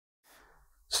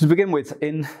So to begin with,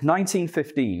 in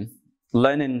 1915,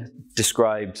 Lenin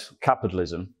described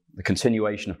capitalism, the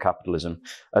continuation of capitalism,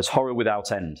 as horror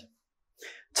without end.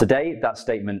 Today, that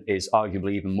statement is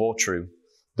arguably even more true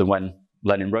than when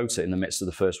Lenin wrote it in the midst of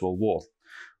the First World War.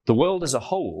 The world as a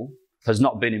whole has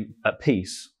not been at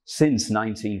peace since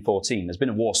 1914. There's been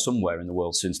a war somewhere in the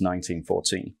world since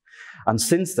 1914. And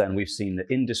since then, we've seen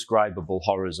the indescribable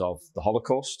horrors of the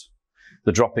Holocaust,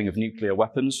 the dropping of nuclear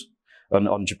weapons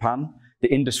on Japan,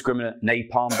 the indiscriminate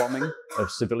napalm bombing of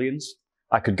civilians.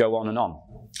 I could go on and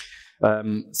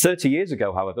on. 30 years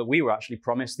ago, however, we were actually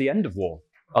promised the end of war,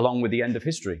 along with the end of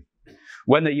history.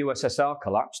 When the USSR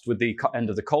collapsed with the end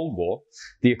of the Cold War,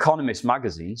 The Economist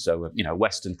magazine, so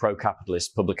Western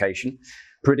pro-capitalist publication,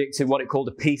 predicted what it called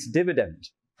a peace dividend.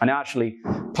 And it actually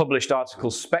published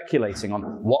articles speculating on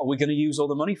what are we going to use all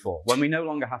the money for? When we no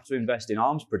longer have to invest in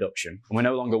arms production, and we're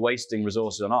no longer wasting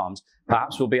resources on arms,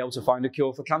 perhaps we'll be able to find a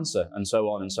cure for cancer, and so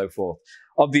on and so forth.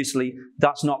 Obviously,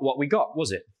 that's not what we got,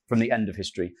 was it, from the end of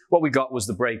history? What we got was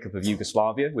the breakup of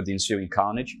Yugoslavia with the ensuing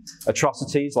carnage,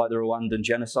 atrocities like the Rwandan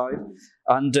genocide,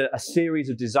 and a series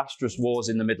of disastrous wars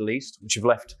in the Middle East, which have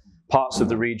left parts of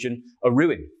the region a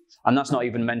ruin. And that's not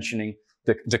even mentioning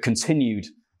the continued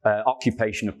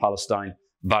occupation of Palestine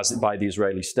by the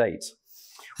Israeli state.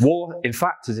 War, in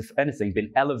fact, has, if anything,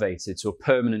 been elevated to a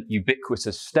permanent,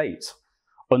 ubiquitous state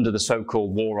under the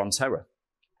so-called war on terror,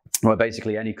 where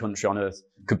basically any country on earth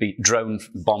could be drone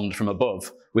bombed from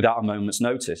above without a moment's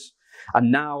notice.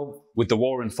 And now, with the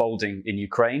war unfolding in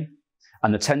Ukraine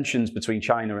and the tensions between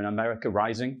China and America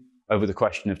rising over the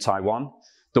question of Taiwan,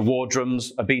 the war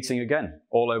drums are beating again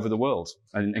all over the world,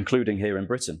 and including here in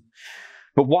Britain.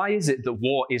 But why is it that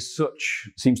war is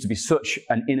seems to be such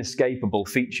an inescapable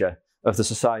feature of the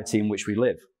society in which we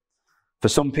live? For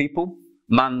some people,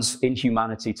 man's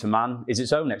inhumanity to man is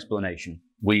its own explanation.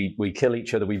 We kill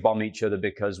each other, we bomb each other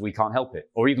because we can't help it,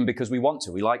 or even because we want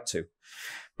to, we like to.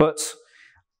 But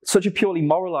such a purely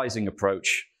moralizing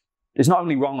approach is not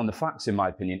only wrong on the facts, in my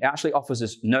opinion, it actually offers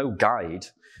us no guide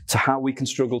to how we can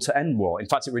struggle to end war. In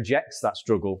fact, it rejects that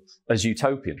struggle as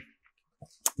utopian.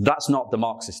 That's not the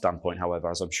Marxist standpoint, however,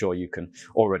 as I'm sure you can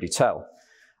already tell.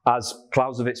 As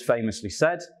Clausewitz famously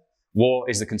said, war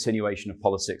is the continuation of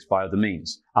politics by other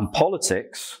means. And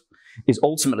politics is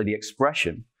ultimately the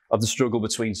expression of the struggle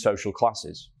between social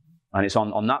classes. And it's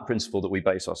on that principle that we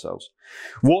base ourselves.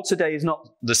 War today is not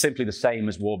simply the same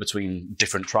as war between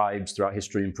different tribes throughout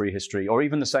history and prehistory, or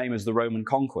even the same as the Roman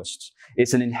conquests.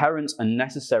 It's an inherent and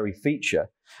necessary feature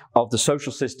of the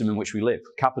social system in which we live,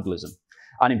 capitalism.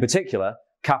 And in particular,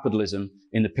 capitalism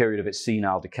in the period of its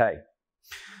senile decay.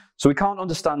 So we can't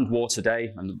understand war today,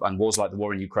 and wars like the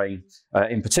war in Ukraine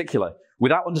in particular,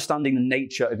 without understanding the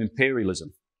nature of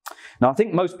imperialism. Now, I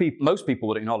think most people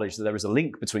would acknowledge that there is a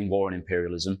link between war and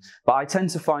imperialism, but I tend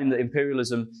to find that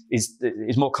imperialism is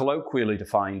more colloquially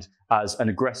defined as an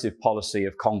aggressive policy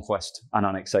of conquest and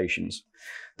annexations.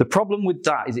 The problem with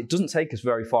that is it doesn't take us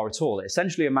very far at all. It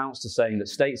essentially amounts to saying that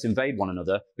states invade one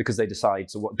another because they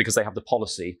because they have the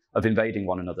policy of invading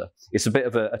one another. It's a bit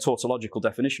of a tautological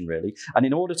definition, really. And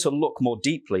in order to look more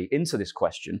deeply into this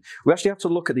question, we actually have to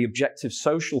look at the objective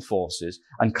social forces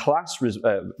and class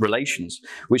relations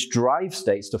which drive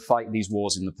states to fight these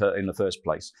wars in the first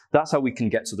place. That's how we can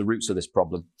get to the roots of this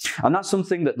problem. And that's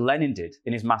something that Lenin did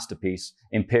in his masterpiece,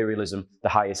 Imperialism, the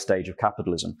Highest Stage of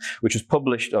Capitalism, which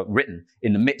was written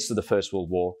in the midst of the First World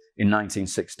War in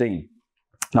 1916.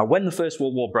 Now, when the First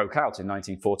World War broke out in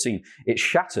 1914, it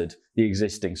shattered the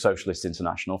existing Socialist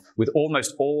International, with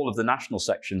almost all of the national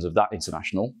sections of that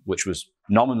international, which was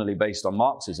nominally based on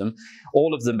Marxism,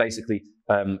 all of them basically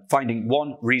finding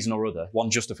one reason or other, one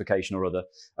justification or other,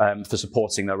 for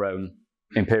supporting their own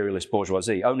imperialist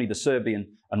bourgeoisie. Only the Serbian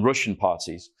and Russian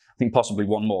parties, I think possibly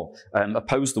one more,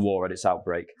 opposed the war at its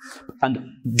outbreak. And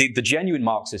the genuine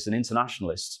Marxists and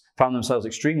internationalists found themselves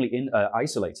extremely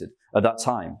isolated at that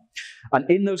time. And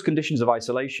in those conditions of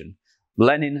isolation,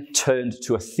 Lenin turned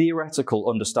to a theoretical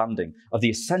understanding of the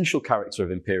essential character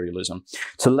of imperialism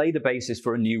to lay the basis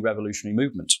for a new revolutionary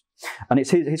movement. And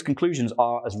his conclusions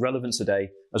are as relevant today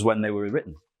as when they were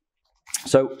written.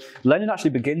 So Lenin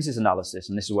actually begins his analysis,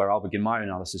 and this is where I'll begin my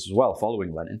analysis as well,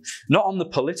 following Lenin, not on the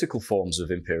political forms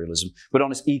of imperialism, but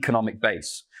on its economic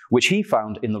base, which he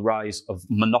found in the rise of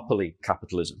monopoly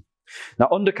capitalism. Now,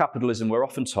 under capitalism, we're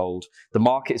often told the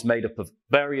market is made up of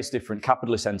various different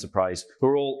capitalist enterprises who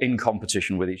are all in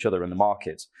competition with each other in the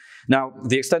market. Now,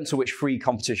 the extent to which free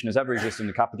competition has ever existed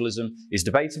in capitalism is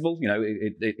debatable.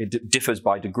 It differs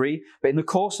by degree. But in the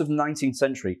course of the 19th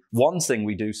century, one thing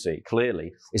we do see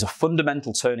clearly is a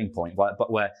fundamental turning point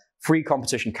where free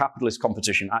competition, capitalist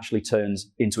competition actually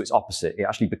turns into its opposite. It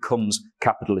actually becomes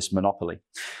capitalist monopoly.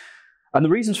 And the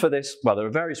reasons for this, well, there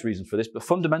are various reasons for this, but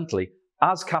fundamentally,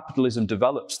 as capitalism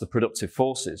develops the productive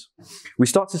forces, we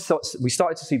started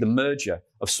to see the merger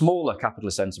of smaller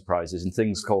capitalist enterprises in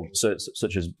things called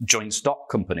such as joint stock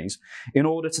companies in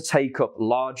order to take up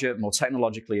larger, more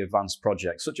technologically advanced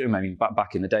projects, such as, I mean,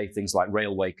 back in the day, things like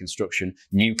railway construction,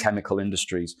 new chemical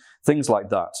industries, things like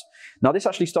that. Now, this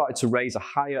actually started to raise a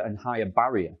higher and higher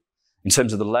barrier in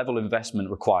terms of the level of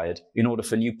investment required in order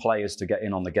for new players to get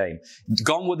in on the game.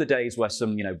 Gone were the days where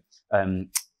some,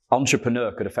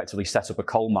 entrepreneur could effectively set up a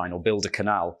coal mine or build a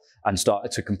canal and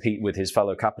start to compete with his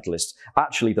fellow capitalists.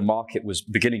 Actually, the market was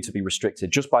beginning to be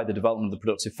restricted just by the development of the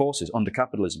productive forces under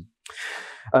capitalism.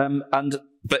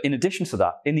 But in addition to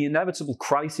that, in the inevitable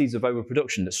crises of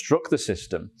overproduction that struck the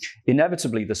system,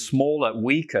 inevitably the smaller,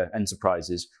 weaker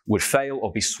enterprises would fail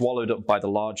or be swallowed up by the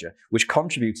larger, which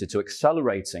contributed to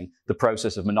accelerating the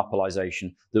process of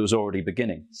monopolization that was already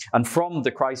beginning. And from the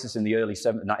crisis in the early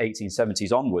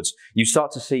 1870s onwards, you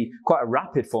start to see quite a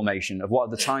rapid formation of what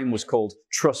at the time was called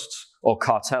trusts or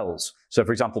cartels. So,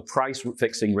 for example, price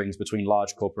fixing rings between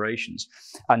large corporations,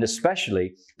 and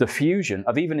especially the fusion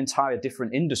of even entire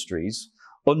different industries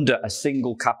under a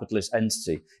single capitalist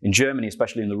entity. In Germany,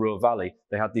 especially in the Ruhr Valley,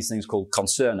 they had these things called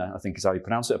Konzerne, I think is how you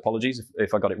pronounce it, apologies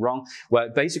if I got it wrong,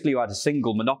 where basically you had a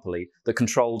single monopoly that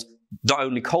controlled not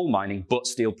only coal mining, but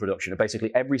steel production. Basically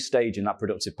every stage in that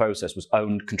productive process was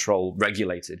owned, controlled,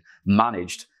 regulated,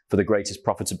 managed for the greatest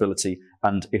profitability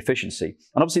and efficiency.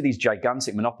 And obviously these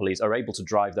gigantic monopolies are able to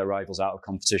drive their rivals out of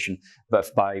competition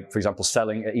by, for example,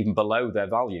 selling at even below their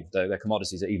value, their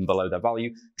commodities at even below their value,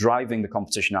 driving the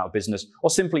competition out of business, or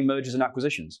simply mergers and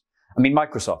acquisitions. I mean,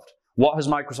 Microsoft. What has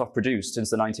Microsoft produced since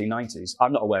the 1990s?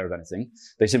 I'm not aware of anything.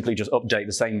 They simply just update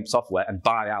the same software and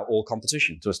buy out all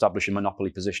competition to establish a monopoly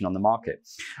position on the market.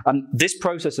 And this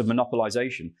process of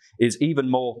monopolization is even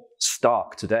more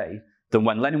stark today than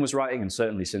when Lenin was writing, and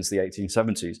certainly since the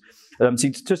 1870s.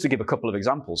 Just to give a couple of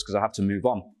examples, because I have to move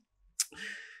on.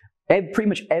 Pretty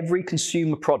much every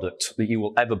consumer product that you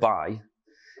will ever buy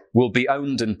will be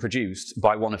owned and produced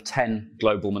by one of 10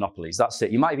 global monopolies. That's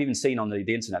it. You might have even seen on the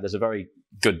internet, there's a very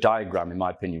good diagram, in my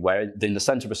opinion, where in the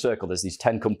center of a circle, there's these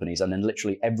 10 companies, and then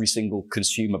literally every single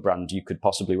consumer brand you could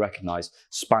possibly recognize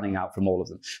spanning out from all of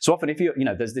them. So often,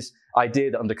 there's this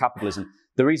idea that under capitalism,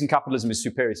 the reason capitalism is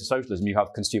superior to socialism, you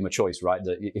have consumer choice, right?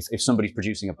 That if somebody's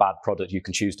producing a bad product, you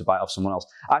can choose to buy it off someone else.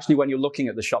 Actually, when you're looking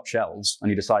at the shop shelves and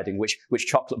you're deciding which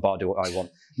chocolate bar do I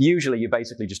want, usually you're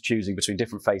basically just choosing between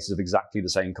different faces of exactly the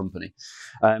same company.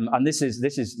 And this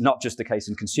is not just the case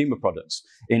in consumer products.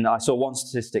 I saw one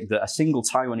statistic that a single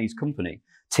Taiwanese company,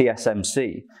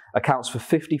 TSMC, accounts for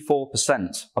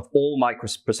 54% of all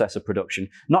microprocessor production,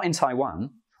 not in Taiwan,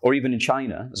 or even in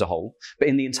China as a whole, but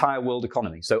in the entire world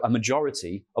economy. So a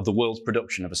majority of the world's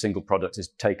production of a single product is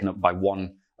taken up by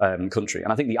one country.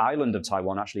 And I think the island of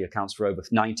Taiwan actually accounts for over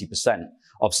 90%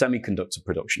 of semiconductor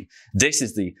production. This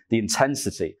is the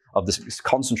intensity of this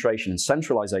concentration and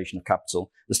centralization of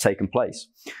capital that's taken place.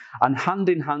 And hand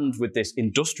in hand with this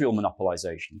industrial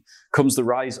monopolization comes the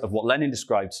rise of what Lenin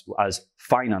described as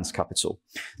finance capital.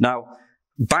 Now,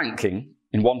 banking,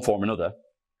 in one form or another,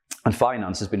 and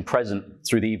finance has been present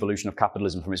through the evolution of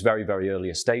capitalism from its very, very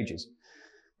earliest stages.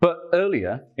 But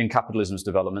earlier in capitalism's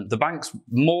development, the banks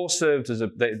more served as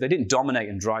they didn't dominate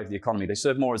and drive the economy. They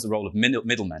served more as the role of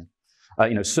middlemen.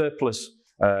 The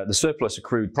surplus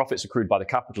accrued, profits accrued by the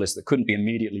capitalists that couldn't be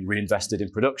immediately reinvested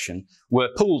in production were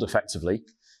pooled effectively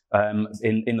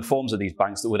in the forms of these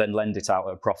banks that would then lend it out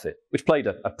at a profit, which played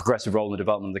a progressive role in the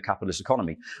development of the capitalist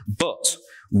economy. But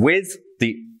with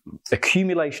the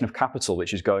accumulation of capital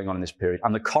which is going on in this period,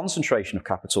 and the concentration of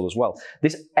capital as well,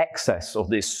 this excess or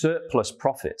this surplus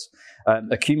profit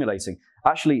accumulating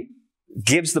actually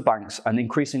gives the banks an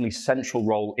increasingly central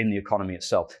role in the economy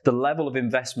itself. The level of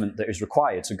investment that is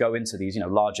required to go into these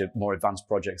larger, more advanced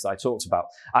projects that I talked about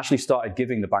actually started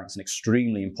giving the banks an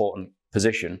extremely important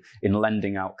position in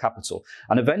lending out capital.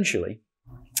 And eventually,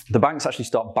 the banks actually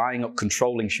start buying up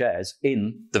controlling shares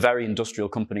in the very industrial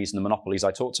companies and the monopolies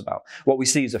I talked about. What we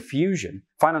see is a fusion.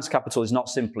 Finance capital is not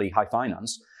simply high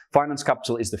finance. Finance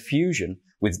capital is the fusion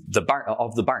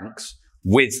of the banks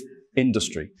with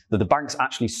industry, that the banks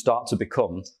actually start to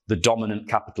become the dominant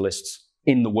capitalists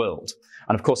in the world.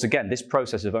 And of course, again, this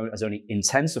process has only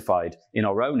intensified in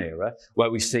our own era, where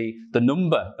we see the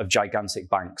number of gigantic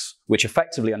banks, which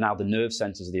effectively are now the nerve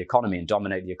centers of the economy and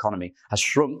dominate the economy, has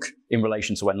shrunk in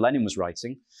relation to when Lenin was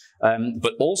writing.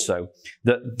 But also,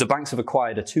 the banks have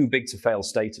acquired a too big to fail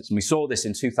status. And we saw this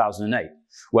in 2008,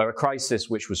 where a crisis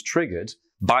which was triggered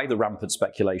by the rampant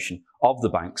speculation of the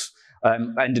banks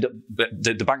ended up,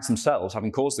 the banks themselves,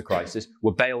 having caused the crisis,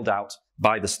 were bailed out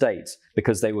by the state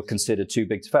because they were considered too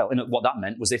big to fail. And what that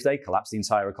meant was if they collapsed, the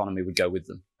entire economy would go with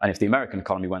them. And if the American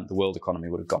economy went, the world economy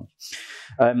would have gone.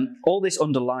 All this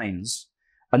underlines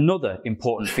another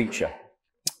important feature,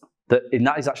 and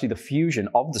that is actually the fusion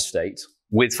of the state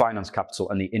with finance capital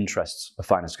and the interests of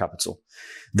finance capital.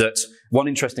 That one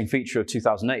interesting feature of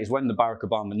 2008 is when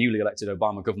the newly elected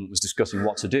Obama government was discussing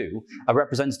what to do, a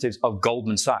representative of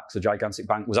Goldman Sachs, a gigantic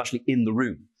bank, was actually in the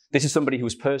room. This is somebody who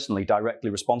was personally, directly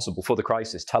responsible for the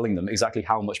crisis, telling them exactly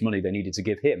how much money they needed to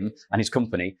give him and his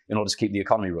company in order to keep the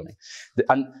economy running.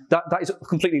 And that is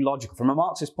completely logical. From a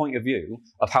Marxist point of view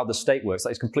of how the state works, that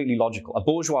is completely logical. A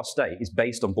bourgeois state is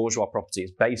based on bourgeois property.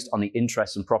 It's based on the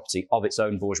interests and property of its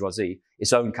own bourgeoisie,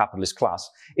 its own capitalist class.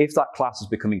 If that class has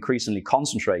become increasingly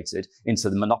concentrated into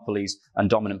the monopolies and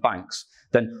dominant banks,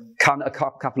 then can a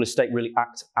capitalist state really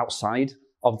act outside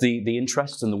of the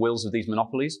interests and the wills of these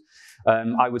monopolies?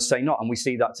 I would say not, and we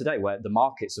see that today, where the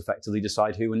markets effectively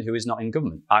decide who and who is not in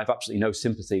government. I have absolutely no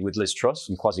sympathy with Liz Truss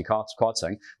and Kwasi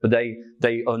Kwarteng, but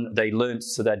they learned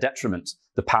to their detriment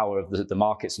the power of the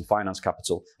markets and finance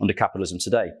capital under capitalism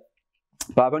today.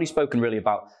 But I've only spoken really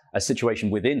about a situation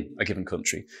within a given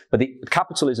country. But the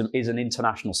capitalism is an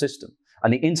international system.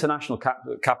 And the international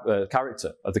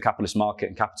character of the capitalist market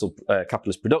and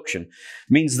capitalist production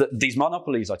means that these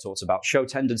monopolies I talked about show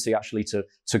tendency actually to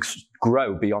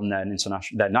grow beyond their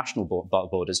national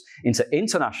borders into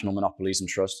international monopolies and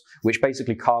trusts, which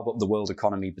basically carve up the world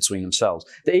economy between themselves.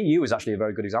 The EU is actually a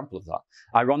very good example of that.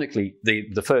 Ironically,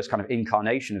 the first kind of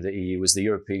incarnation of the EU was the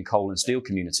European Coal and Steel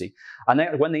Community.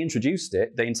 And when they introduced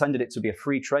it, they intended it to be a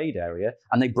free trade area,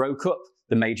 and they broke up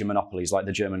the major monopolies like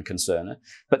the German concerner.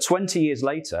 But 20 years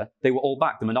later, they were all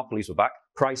back. The monopolies were back,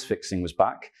 price fixing was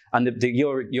back, and the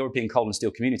European coal and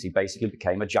steel community basically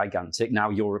became a gigantic, now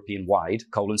European-wide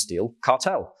coal and steel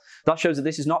cartel. That shows that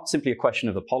this is not simply a question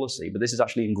of a policy, but this is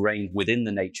actually ingrained within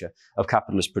the nature of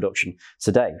capitalist production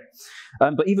today.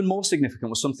 But even more significant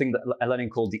was something that Lenin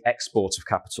called the export of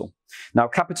capital. Now,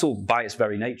 capital by its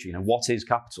very nature, what is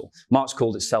capital? Marx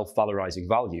called it self-valorizing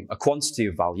value, a quantity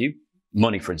of value,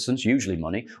 money, for instance, usually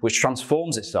money, which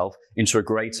transforms itself into a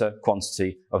greater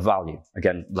quantity of value.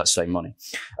 Again, let's say money.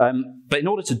 But in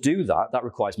order to do that, that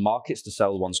requires markets to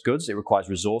sell one's goods. It requires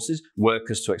resources,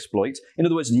 workers to exploit. In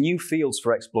other words, new fields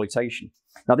for exploitation.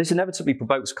 Now, this inevitably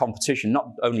provokes competition,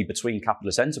 not only between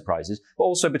capitalist enterprises, but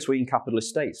also between capitalist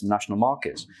states and national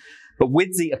markets. But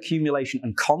with the accumulation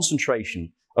and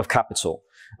concentration of capital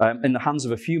in the hands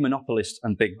of a few monopolists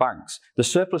and big banks, the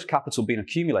surplus capital being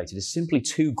accumulated is simply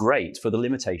too great for the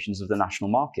limitations of the national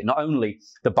market. Not only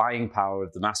the buying power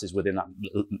of the masses within that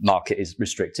market is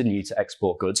restricted and you need to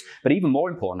export goods, but even more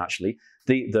important, actually,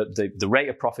 the rate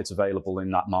of profit available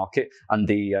in that market and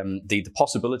the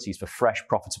possibilities for fresh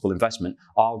profitable investment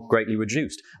are greatly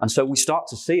reduced. And so we start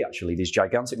to see actually these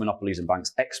gigantic monopolies and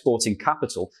banks exporting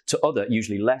capital to other,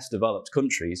 usually less developed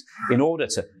countries in order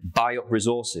to buy up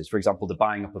resources. For example, the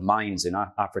buying up of mines in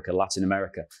Africa, Latin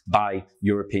America by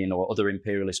European or other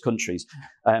imperialist countries.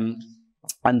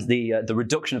 And the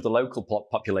reduction of the local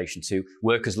population to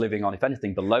workers living on, if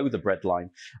anything, below the breadline,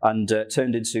 and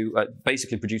turned into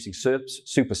basically producing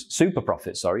super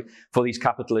profits, for these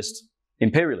capitalist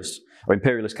imperialists, or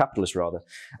imperialist capitalists rather.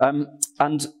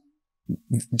 And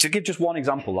to give just one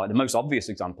example, like the most obvious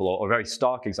example or a very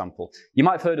stark example, you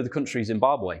might have heard of the country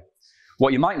Zimbabwe.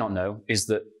 What you might not know is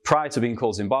that prior to being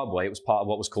called Zimbabwe, it was part of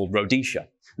what was called Rhodesia.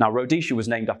 Now, Rhodesia was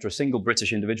named after a single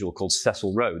British individual called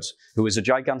Cecil Rhodes, who was a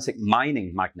gigantic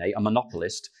mining magnate, a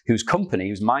monopolist, whose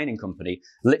mining company,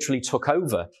 literally took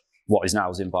over what is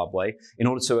now Zimbabwe in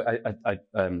order to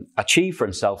achieve for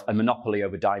himself a monopoly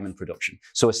over diamond production.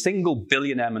 So a single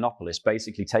billionaire monopolist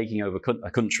basically taking over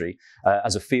a country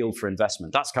as a field for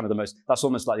investment. That's that's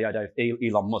almost like the idea of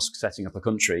Elon Musk setting up a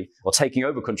country, or taking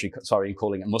over a country, and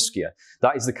calling it Muskia.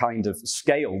 That is the kind of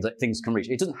scale that things can reach.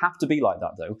 It doesn't have to be like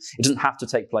that, though. It doesn't have to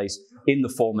take place in the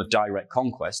form of direct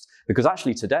conquest, because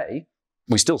actually today,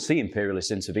 we still see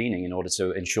imperialists intervening in order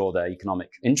to ensure their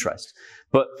economic interest.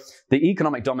 But the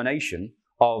economic domination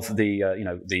of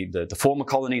the former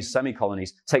colonies,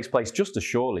 semi-colonies, takes place just as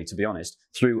surely, to be honest,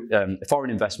 through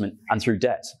foreign investment and through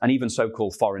debt, and even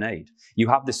so-called foreign aid. You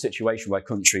have this situation where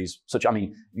countries,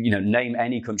 name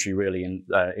any country really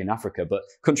in Africa, but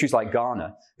countries like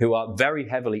Ghana, who are very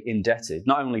heavily indebted,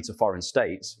 not only to foreign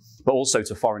states, but also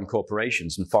to foreign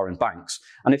corporations and foreign banks.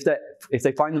 And if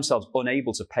they find themselves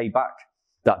unable to pay back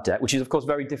that debt, which is of course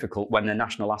very difficult when their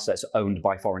national assets are owned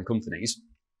by foreign companies,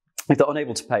 if they're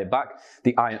unable to pay it back,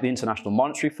 the International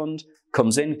Monetary Fund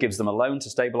comes in, gives them a loan to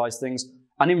stabilize things,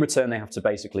 and in return they have to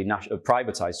basically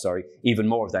privatize even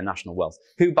more of their national wealth.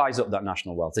 Who buys up that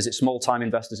national wealth? Is it small-time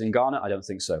investors in Ghana? I don't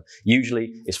think so.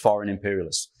 Usually it's foreign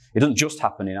imperialists. It doesn't just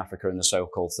happen in Africa and the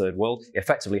so-called Third World. It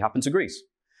effectively happened to Greece,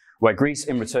 where Greece,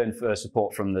 in return for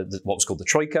support from what was called the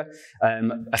Troika,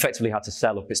 effectively had to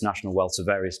sell up its national wealth to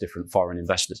various different foreign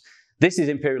investors. This is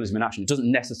imperialism in action. It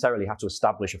doesn't necessarily have to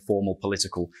establish a formal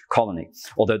political colony,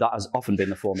 although that has often been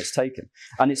the form it's taken.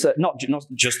 And it's not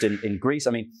just in Greece.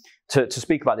 I mean, to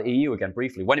speak about the EU again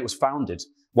briefly, when it was founded,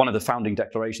 one of the founding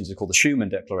declarations is called the Schuman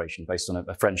Declaration, based on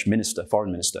a French minister,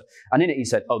 foreign minister. And in it he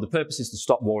said, the purpose is to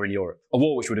stop war in Europe. A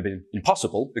war which would have been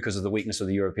impossible because of the weakness of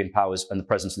the European powers and the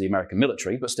presence of the American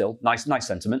military, but still, nice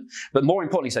sentiment. But more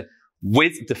importantly, he said,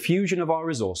 with the fusion of our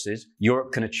resources,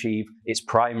 Europe can achieve its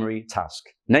primary task,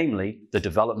 namely the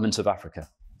development of Africa.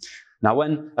 Now,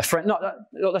 when a French,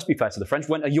 let's be fair to the French,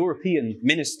 when a European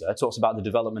minister talks about the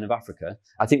development of Africa,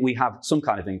 I think we have some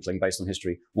kind of inkling based on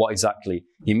history what exactly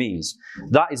he means.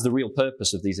 That is the real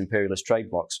purpose of these imperialist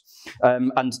trade blocs.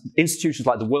 And institutions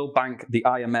like the World Bank, the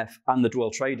IMF, and the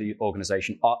World Trade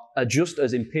Organization are just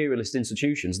as imperialist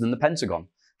institutions than the Pentagon.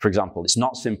 For example, it's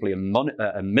not simply a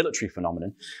military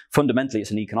phenomenon. Fundamentally, it's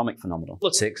an economic phenomenon.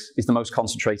 Politics is the most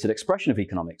concentrated expression of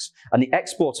economics, and the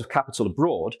export of capital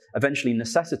abroad eventually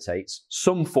necessitates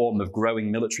some form of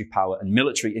growing military power and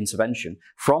military intervention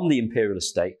from the imperialist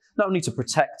state, not only to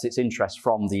protect its interests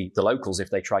from the locals if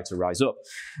they try to rise up,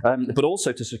 but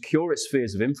also to secure its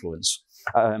spheres of influence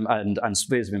and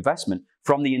spheres of investment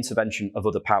from the intervention of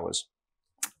other powers.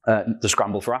 The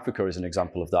scramble for Africa is an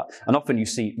example of that. And often you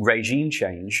see regime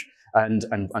change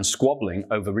and squabbling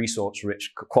over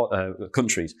resource-rich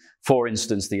countries. For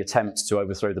instance, the attempt to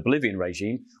overthrow the Bolivian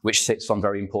regime, which sits on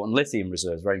very important lithium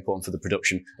reserves, very important for the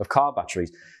production of car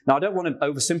batteries. Now, I don't want to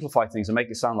oversimplify things and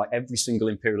make it sound like every single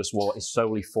imperialist war is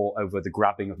solely fought over the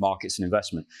grabbing of markets and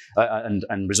investment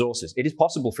and resources. It is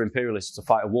possible for imperialists to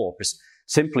fight a war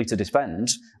simply to defend,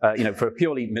 for a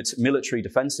purely military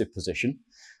defensive position,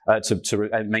 to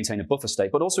maintain a buffer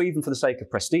state, but also even for the sake of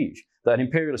prestige. That an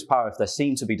imperialist power, if they're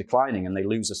seen to be declining and they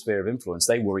lose a sphere of influence,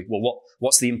 they worry, well,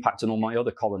 what's the impact on all my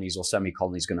other colonies or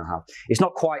semi-colonies going to have? It's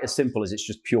not quite as simple as it's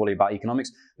just purely about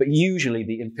economics, but usually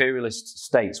the imperialist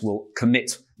states will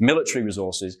commit military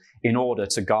resources in order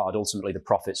to guard ultimately the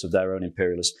profits of their own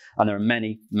imperialists. And there are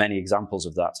many, many examples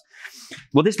of that.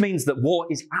 Well, this means that war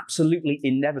is absolutely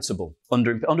inevitable.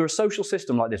 Under a social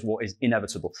system like this, war is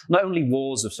inevitable. Not only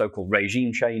wars of so-called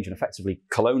regime change and effectively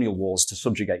colonial wars to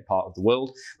subjugate part of the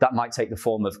world, that might take the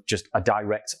form of just a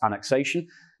direct annexation.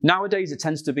 Nowadays, it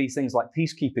tends to be things like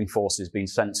peacekeeping forces being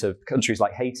sent to countries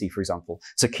like Haiti, for example,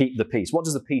 to keep the peace. What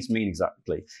does the peace mean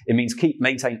exactly? It means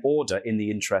maintain order in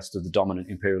the interest of the dominant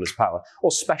imperialist power,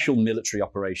 or special military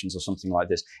operations or something like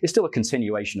this. It's still a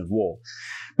continuation of war.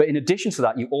 But in addition to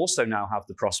that, you also now have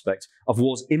the prospect of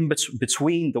wars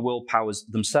between the world powers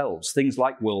themselves, things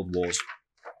like world wars.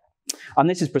 And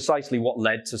this is precisely what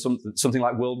led to something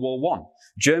like World War I.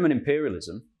 German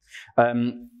imperialism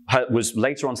was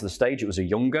later onto the stage. It was a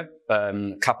younger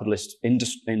capitalist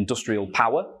industrial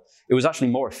power. It was actually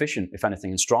more efficient, if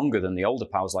anything, and stronger than the older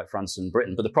powers like France and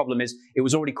Britain. But the problem is, it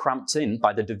was already cramped in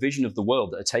by the division of the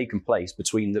world that had taken place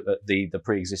between the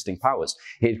pre-existing powers.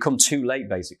 It had come too late,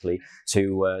 basically,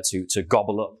 to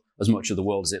gobble up as much of the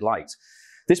world as it liked.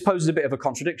 This poses a bit of a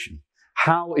contradiction.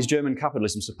 How is German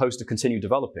capitalism supposed to continue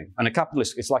developing? And a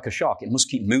capitalist, it's like a shark. It must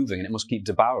keep moving and it must keep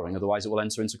devouring, otherwise it will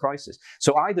enter into crisis.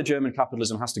 So either German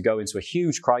capitalism has to go into a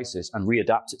huge crisis and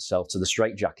readapt itself to the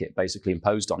straitjacket basically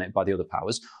imposed on it by the other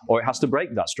powers, or it has to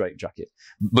break that straitjacket,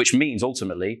 which means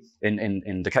ultimately,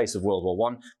 in the case of World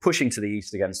War I, pushing to the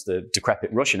east against the decrepit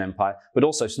Russian Empire, but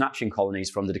also snatching colonies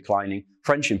from the declining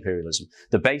French imperialism.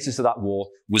 The basis of that war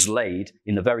was laid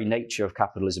in the very nature of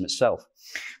capitalism itself.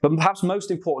 But perhaps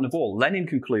most important of all, Lenin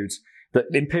concludes that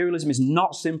imperialism is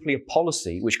not simply a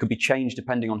policy which could be changed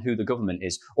depending on who the government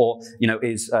is, or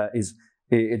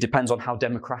it depends on how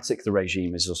democratic the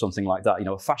regime is, or something like that.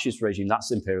 A fascist regime, that's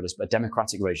imperialist, but a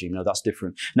democratic regime, no, that's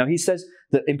different. No, he says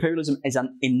that imperialism is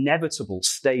an inevitable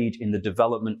stage in the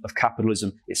development of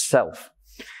capitalism itself.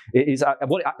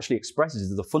 What it actually expresses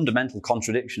is the fundamental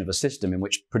contradiction of a system in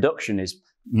which production is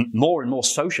more and more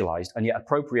socialized, and yet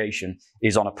appropriation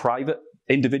is on a private,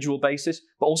 individual basis,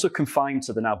 but also confined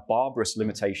to the now barbarous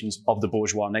limitations of the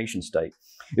bourgeois nation state.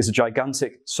 It's a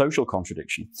gigantic social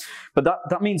contradiction. But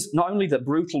that means not only that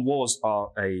brutal wars are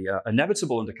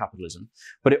inevitable under capitalism,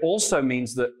 but it also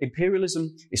means that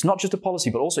imperialism is not just a policy,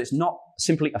 but also it's not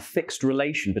simply a fixed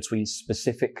relation between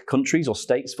specific countries or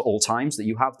states for all times, that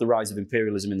you have the rise of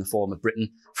imperialism in the form of Britain,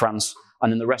 France,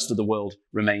 and then the rest of the world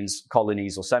remains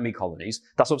colonies or semi-colonies.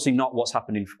 That's obviously not what's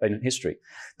happened in history.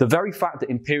 The very fact that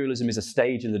imperialism is a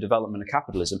stage in the development of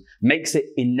capitalism makes it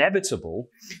inevitable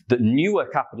that newer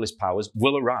capitalist powers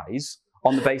will arise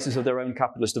on the basis of their own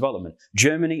capitalist development.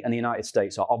 Germany and the United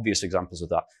States are obvious examples of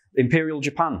that. Imperial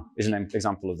Japan is an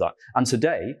example of that. And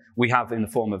today we have, in the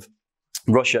form of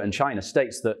Russia and China,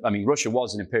 states that, Russia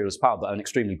was an imperialist power, but an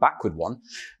extremely backward one.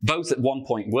 Both at one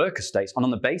point worker states, and on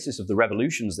the basis of the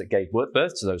revolutions that gave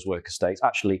birth to those worker states,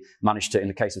 actually managed to, in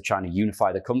the case of China,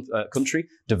 unify the country,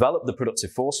 develop the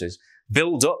productive forces,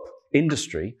 build up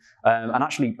industry, and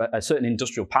actually a certain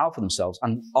industrial power for themselves.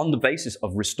 And on the basis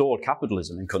of restored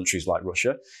capitalism in countries like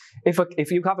Russia, if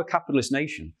you have a capitalist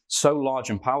nation so large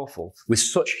and powerful with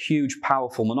such huge,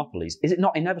 powerful monopolies, is it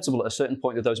not inevitable at a certain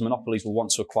point that those monopolies will want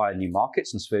to acquire new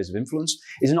markets and spheres of influence?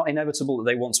 Is it not inevitable that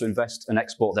they want to invest and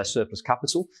export their surplus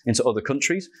capital into other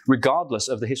countries, regardless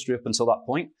of the history up until that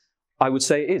point? I would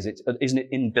say it is. Isn't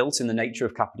it inbuilt in the nature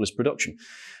of capitalist production?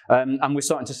 And we're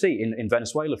starting to see in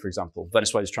Venezuela, for example,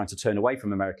 Venezuela is trying to turn away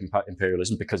from American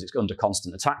imperialism because it's under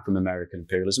constant attack from American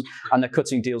imperialism, and they're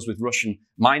cutting deals with Russian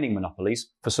mining monopolies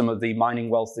for some of the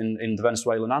mining wealth in the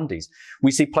Venezuelan Andes.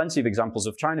 We see plenty of examples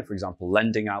of China, for example,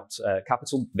 lending out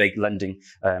capital, lending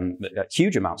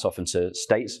huge amounts often to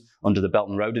states under the Belt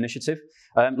and Road Initiative,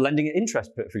 lending at interest,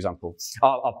 for example.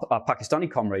 Our Pakistani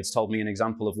comrades told me an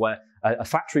example of where a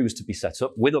factory was to be set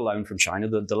up with a loan from China.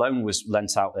 The loan was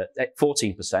lent out at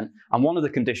 14%, and one of the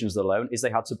conditions of the loan is they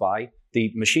had to buy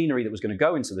the machinery that was going to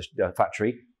go into the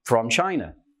factory from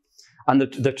China. And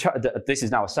this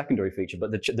is now a secondary feature,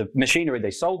 but the machinery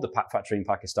they sold the factory in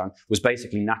Pakistan was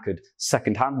basically knackered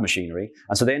second-hand machinery,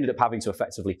 and so they ended up having to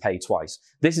effectively pay twice.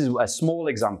 This is a small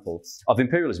example of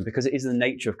imperialism because it is the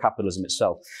nature of capitalism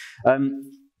itself.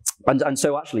 And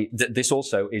so actually, this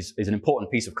also is an important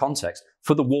piece of context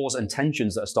for the wars and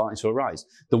tensions that are starting to arise.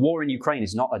 The war in Ukraine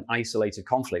is not an isolated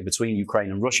conflict between Ukraine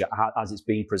and Russia as it's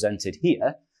being presented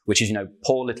here, which is,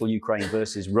 poor little Ukraine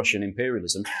versus Russian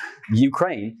imperialism.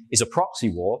 Ukraine is a proxy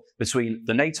war between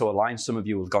the NATO alliance. Some of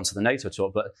you have gone to the NATO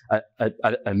talk, but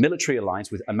a military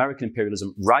alliance with American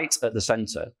imperialism right at the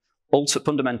center,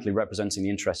 fundamentally representing the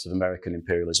interests of American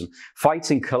imperialism,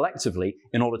 fighting collectively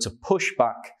in order to push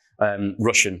back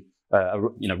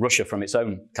Russia from its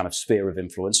own kind of sphere of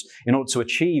influence in order to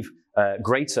achieve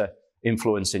greater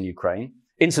influence in Ukraine.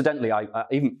 Incidentally,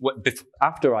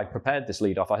 after I prepared this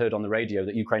lead off, I heard on the radio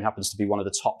that Ukraine happens to be one of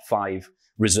the top 5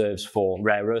 reserves for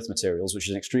rare earth materials, which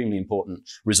is an extremely important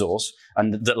resource,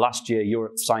 and that last year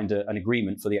Europe signed an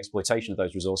agreement for the exploitation of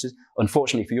those resources.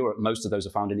 Unfortunately for Europe, most of those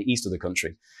are found in the east of the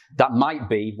country. That might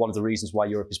be one of the reasons why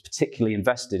Europe is particularly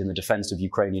invested in the defense of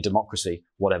Ukrainian democracy,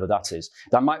 whatever that is.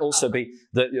 That might also be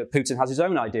that Putin has his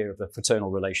own idea of a fraternal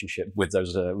relationship with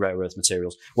those rare earth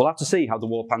materials. We'll have to see how the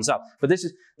war pans out. But this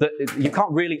is that you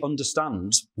can't really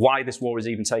understand why this war is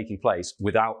even taking place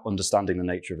without understanding the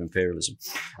nature of imperialism.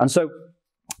 And so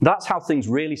that's how things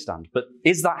really stand. But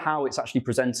is that how it's actually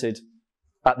presented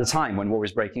at the time when war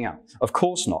is breaking out? Of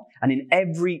course not. And in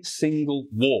every single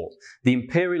war, the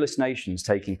imperialist nations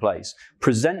taking place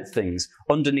present things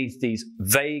underneath these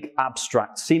vague,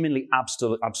 abstract, seemingly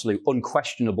absolute,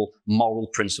 unquestionable moral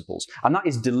principles. And that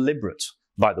is deliberate,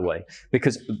 by the way,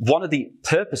 because one of the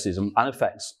purposes and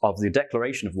effects of the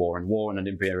declaration of war and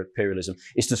imperialism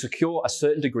is to secure a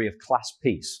certain degree of class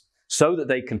peace, so that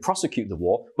they can prosecute the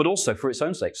war, but also for its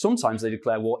own sake. Sometimes they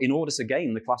declare war in order to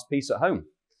gain the class peace at home,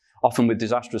 often with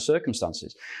disastrous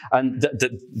circumstances. And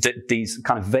these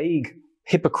kind of vague,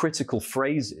 hypocritical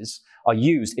phrases are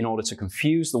used in order to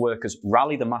confuse the workers,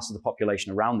 rally the mass of the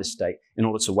population around this state in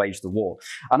order to wage the war.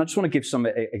 And I just want to give some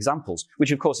examples,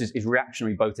 which of course is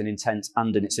reactionary both in intent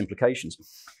and in its implications.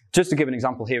 Just to give an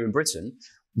example here in Britain,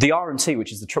 the R&T,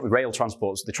 which is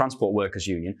the Transport Workers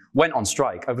Union, went on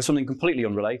strike over something completely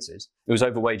unrelated. It was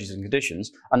over wages and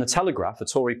conditions. And the Telegraph, a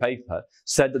Tory paper,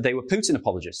 said that they were Putin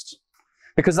apologists.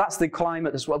 Because that's the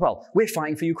climate as well. Well, we're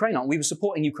fighting for Ukraine, aren't we? We were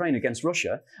supporting Ukraine against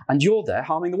Russia, and you're there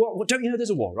harming the war. Well, don't you know there's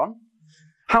a war on?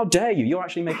 How dare you? You're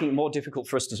actually making it more difficult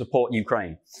for us to support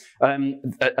Ukraine.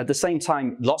 At the same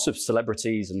time, lots of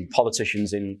celebrities and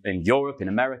politicians in Europe, in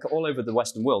America, all over the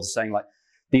Western world are saying, like,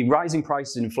 The rising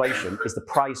prices and inflation is the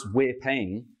price we're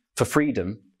paying for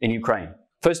freedom in Ukraine.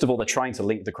 First of all, they're trying to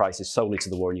link the crisis solely to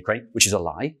the war in Ukraine, which is a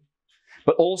lie.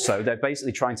 But also, they're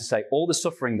basically trying to say all the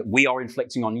suffering that we are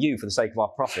inflicting on you for the sake of our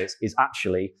profits is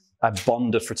actually a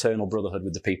bond of fraternal brotherhood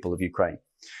with the people of Ukraine.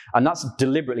 And that's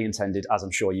deliberately intended, as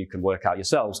I'm sure you can work out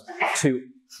yourselves, to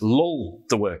lull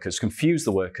the workers, confuse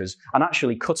the workers, and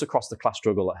actually cut across the class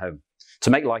struggle at home,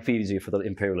 to make life easier for the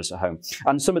imperialists at home.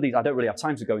 And some of these, I don't really have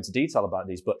time to go into detail about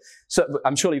these, but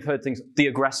I'm sure you've heard things, the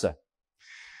aggressor.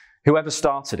 Whoever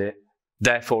started it,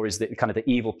 therefore, is the kind of the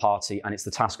evil party, and it's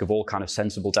the task of all kind of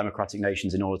sensible democratic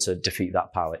nations in order to defeat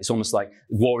that power. It's almost like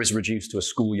war is reduced to a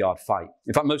schoolyard fight.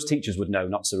 In fact, most teachers would know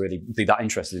not to really be that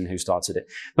interested in who started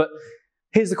it. But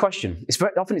here's the question.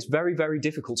 Often it's very, very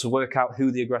difficult to work out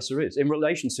who the aggressor is. In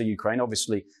relation to Ukraine,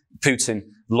 obviously, Putin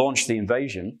launched the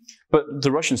invasion, but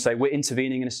the Russians say we're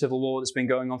intervening in a civil war that's been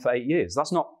going on for 8 years.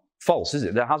 That's not false, is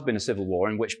it? There has been a civil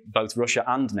war in which both Russia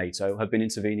and NATO have been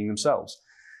intervening themselves.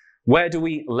 Where do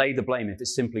we lay the blame if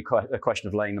it's simply a question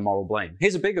of laying the moral blame?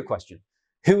 Here's a bigger question.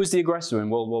 Who was the aggressor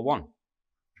in World War I?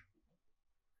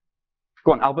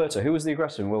 Go on, Alberta, who was the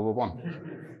aggressor in World War I?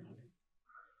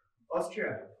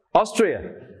 Austria.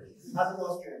 Austria.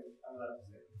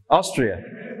 Austria.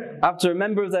 After a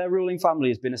member of their ruling family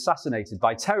has been assassinated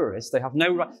by terrorists, they have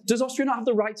no right. Does Austria not have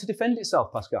the right to defend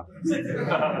itself, Pascal?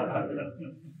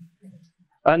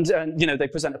 And you know, they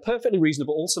present a perfectly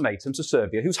reasonable ultimatum to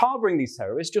Serbia, who's harbouring these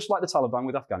terrorists, just like the Taliban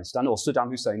with Afghanistan or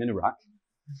Saddam Hussein in Iraq.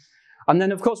 And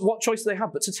then, of course, what choice do they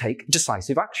have but to take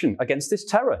decisive action against this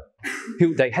terror?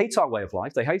 They hate our way of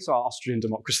life, they hate our Austrian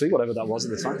democracy, whatever that was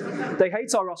at the time. They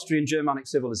hate our Austrian Germanic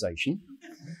civilization,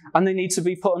 and they need to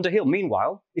be put under heel.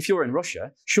 Meanwhile, if you're in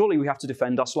Russia, surely we have to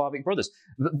defend our Slavic brothers.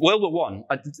 World War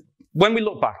I, when we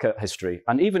look back at history,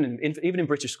 and even in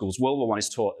British schools, World War I is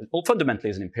taught fundamentally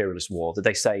as an imperialist war, that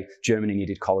they say Germany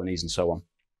needed colonies and so on.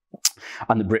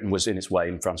 And that Britain was in its way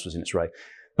and France was in its way.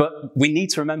 But we need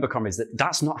to remember, comrades, that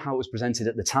that's not how it was presented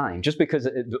at the time. Just because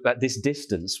at this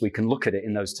distance we can look at it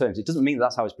in those terms, it doesn't mean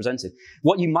that's how it's presented.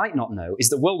 What you might not know is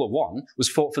that World War I was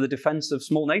fought for the defense of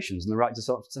small nations and the right to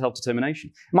self-determination.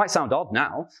 It might sound odd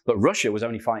now, but Russia was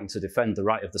only fighting to defend the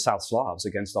right of the South Slavs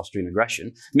against Austrian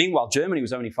aggression. Meanwhile, Germany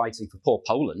was only fighting for poor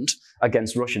Poland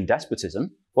against Russian despotism,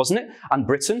 wasn't it? And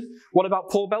Britain? What about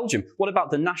poor Belgium? What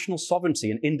about the national sovereignty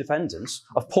and independence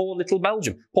of poor little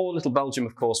Belgium? Poor little Belgium,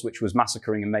 of course, which was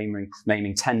massacring and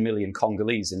maiming 10 million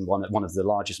Congolese in one of the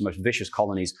largest, most vicious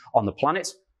colonies on the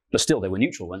planet. But still, they were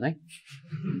neutral, weren't they?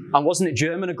 And wasn't it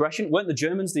German aggression? Weren't the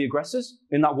Germans the aggressors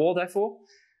in that war, therefore?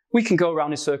 We can go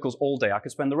around in circles all day. I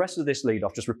could spend the rest of this lead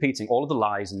off just repeating all of the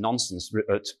lies and nonsense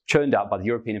churned out by the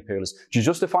European imperialists to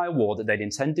justify a war that they'd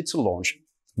intended to launch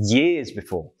years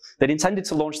before. They'd intended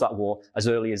to launch that war as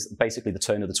early as basically the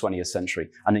turn of the 20th century,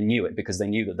 and they knew it because they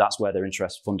knew that that's where their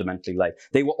interests fundamentally lay.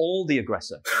 They were all the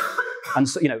aggressor. And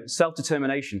so, you know,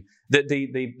 self-determination,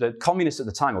 the communists at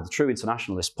the time, or the true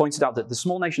internationalists, pointed out that the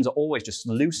small nations are always just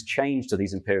loose change to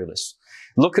these imperialists.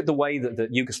 Look at the way that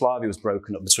Yugoslavia was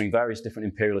broken up between various different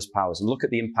imperialist powers, and look at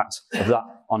the impact of that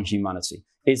on humanity.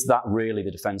 Is that really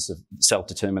the defense of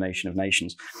self-determination of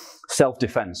nations?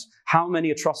 Self-defense. How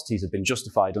many atrocities have been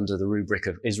justified under the rubric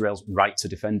of Israel's right to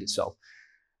defend itself?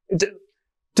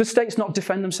 Do states not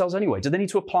defend themselves anyway? Do they need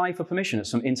to apply for permission at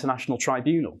some international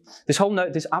tribunal? This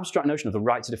abstract notion of the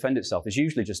right to defend itself is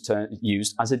usually just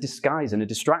used as a disguise and a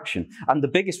distraction. And the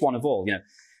biggest one of all, you know,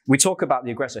 we talk about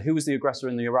the aggressor. Who was the aggressor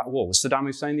in the Iraq war? Was Saddam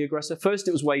Hussein the aggressor? First,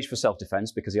 it was waged for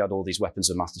self-defense because he had all these weapons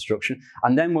of mass destruction.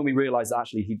 And then when we realized that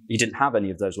actually he didn't have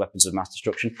any of those weapons of mass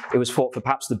destruction, it was fought for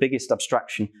perhaps the biggest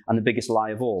abstraction and the biggest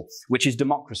lie of all, which is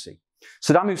democracy.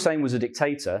 Saddam Hussein was a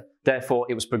dictator, therefore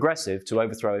it was progressive to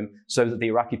overthrow him so that the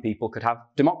Iraqi people could have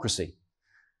democracy.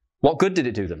 What good did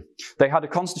it do them? They had a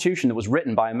constitution that was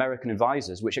written by American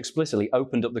advisors which explicitly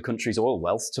opened up the country's oil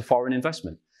wealth to foreign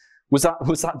investment. Was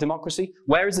that democracy?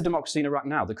 Where is the democracy in Iraq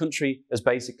now? The country has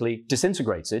basically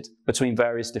disintegrated between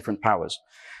various different powers.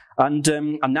 And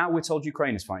now we're told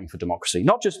Ukraine is fighting for democracy.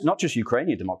 Not just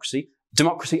Ukrainian democracy,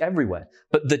 democracy everywhere.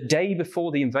 But the day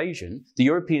before the invasion, the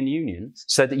European Union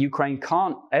said that Ukraine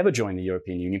can't ever join the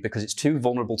European Union because it's too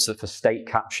vulnerable for state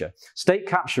capture. State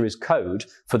capture is code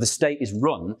for the state is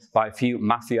run by a few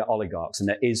mafia oligarchs and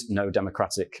there is no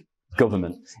democratic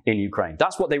government in Ukraine.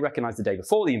 That's what they recognized the day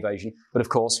before the invasion. But of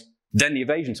course, then the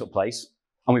invasion took place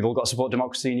and we've all got to support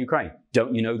democracy in Ukraine.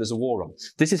 Don't you know there's a war on?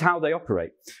 This is how they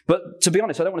operate. But to be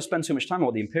honest, I don't want to spend too much time on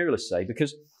what the imperialists say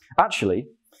because actually,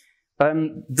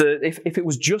 if it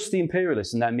was just the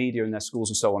imperialists and their media and their schools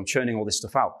and so on churning all this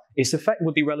stuff out, its effect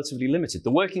would be relatively limited.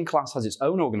 The working class has its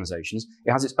own organizations,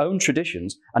 it has its own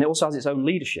traditions, and it also has its own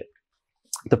leadership.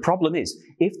 The problem is,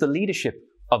 if the leadership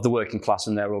of the working class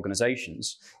and their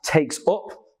organizations takes up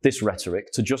this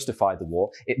rhetoric to justify the war,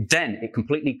 it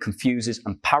completely confuses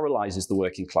and paralyzes the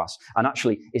working class. And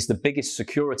actually, it's the biggest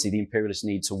security the imperialists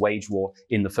need to wage war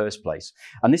in the first place.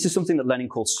 And this is something that Lenin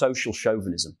called social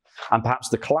chauvinism. And perhaps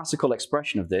the classical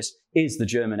expression of this is the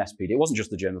German SPD. It wasn't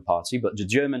just the German party, but the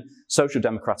German Social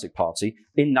Democratic Party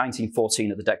in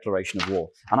 1914 at the declaration of war.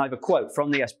 And I have a quote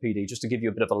from the SPD just to give you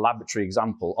a bit of a laboratory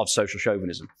example of social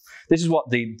chauvinism. This is what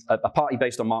a party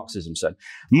based on Marxism said.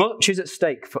 Much is at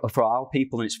stake for our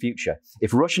people and its future.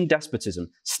 If Russian despotism,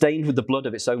 stained with the blood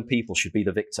of its own people, should be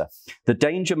the victor, the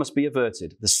danger must be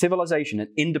averted. The civilization and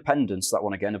independence, that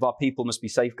one again, of our people must be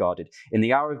safeguarded. In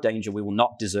the hour of danger, we will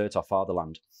not desert our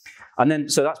fatherland. And then,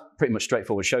 so that's pretty much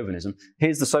straightforward chauvinism.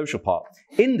 Here's the social part.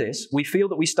 In this, we feel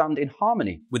that we stand in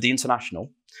harmony with the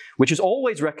international, which has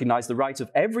always recognized the right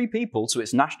of every people to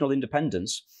its national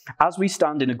independence, as we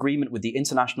stand in agreement with the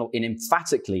international in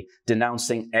emphatically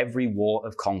denouncing every war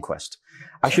of conquest.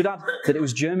 I should add that it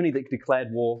was Germany that declared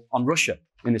war on Russia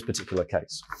in this particular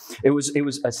case. It was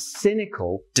a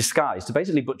cynical disguise to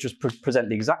basically just present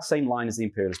the exact same line as the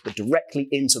imperialists, but directly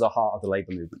into the heart of the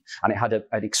labour movement. And it had an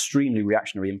extremely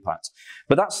reactionary impact.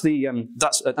 But and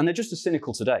they're just as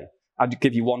cynical today. I'd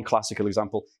give you one classical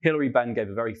example. Hilary Benn gave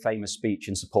a very famous speech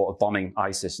in support of bombing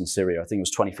ISIS in Syria. I think it was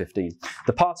 2015.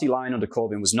 The party line under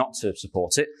Corbyn was not to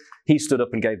support it. He stood up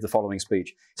and gave the following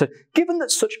speech. So, given that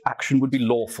such action would be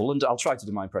lawful, and I'll try to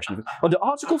do my impression of it, under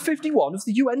Article 51 of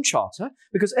the UN Charter,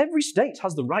 because every state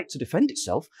has the right to defend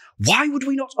itself, why would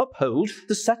we not uphold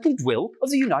the settled will of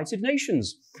the United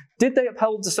Nations? Did they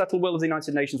uphold the settled will of the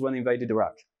United Nations when they invaded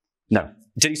Iraq? No.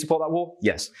 Did he support that war?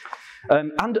 Yes.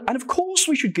 And of course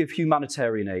we should give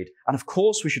humanitarian aid, and of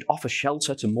course we should offer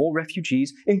shelter to more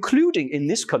refugees, including in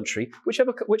this country, which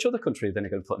other country are they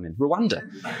going to put them in? Rwanda.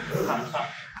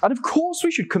 And of course we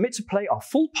should commit to play our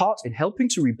full part in helping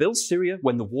to rebuild Syria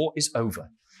when the war is over.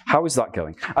 How is that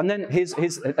going? And then here's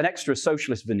an extra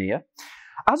socialist veneer.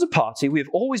 As a party, we have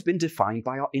always been defined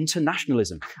by our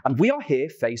internationalism, and we are here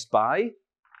faced by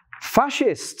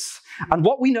fascists. And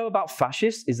what we know about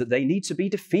fascists is that they need to be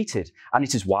defeated. And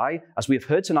it is why, as we have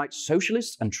heard tonight,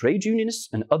 socialists and trade unionists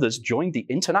and others joined the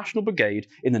International Brigade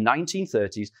in the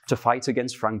 1930s to fight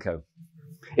against Franco,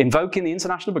 invoking the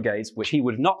International Brigades, which he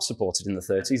would have not supported in the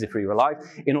 30s if he were alive,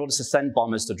 in order to send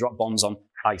bombers to drop bombs on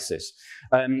ISIS.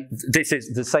 This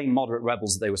is the same moderate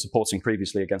rebels that they were supporting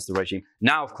previously against the regime.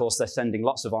 Now, of course, they're sending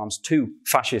lots of arms to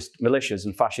fascist militias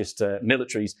and fascist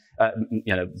militaries,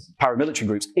 paramilitary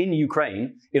groups in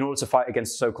Ukraine in order to fight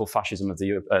against so-called fascism of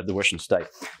the Russian state.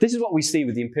 This is what we see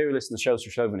with the imperialists and the social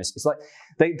chauvinists. It's like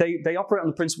they operate on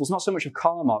the principles not so much of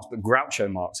Karl Marx, but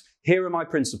Groucho Marx. Here are my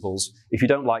principles. If you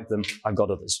don't like them, I've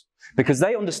got others. Because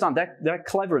they understand, they're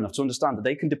clever enough to understand that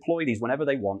they can deploy these whenever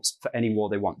they want for any war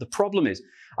they want. The problem is,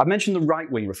 I've mentioned the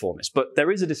right-wing reformists, but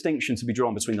there is a distinction to be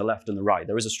drawn between the left and the right.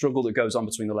 There is a struggle that goes on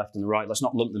between the left and the right. Let's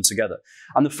not lump them together.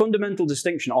 And the fundamental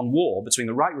distinction on war between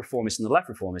the right reformists and the left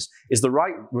reformists is the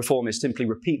right reformists simply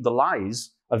repeat the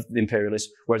lies of the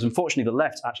imperialists, whereas unfortunately the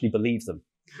left actually believe them.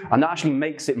 And that actually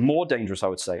makes it more dangerous, I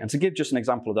would say. And to give just an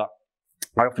example of that,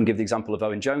 I often give the example of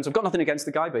Owen Jones. I've got nothing against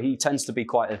the guy, but he tends to be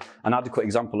quite an adequate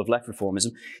example of left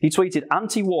reformism. He tweeted,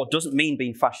 "Anti-war doesn't mean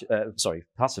being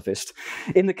pacifist.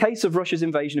 In the case of Russia's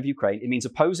invasion of Ukraine, it means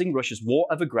opposing Russia's war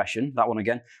of aggression," that one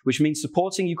again, "which means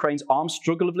supporting Ukraine's armed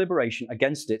struggle of liberation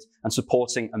against it and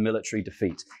supporting a military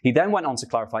defeat." He then went on to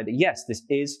clarify that, yes, this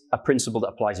is a principle that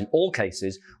applies in all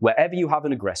cases. Wherever you have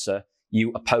an aggressor, you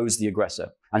oppose the aggressor.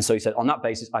 And so he said, on that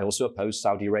basis, I also oppose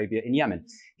Saudi Arabia in Yemen.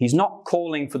 He's not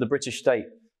calling for the British state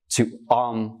to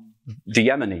arm the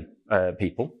Yemeni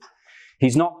people.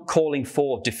 He's not calling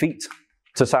for defeat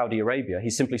to Saudi Arabia.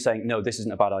 He's simply saying, no, this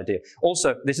isn't a bad idea.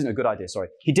 Also, this isn't a good idea, sorry.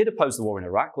 He did oppose the war in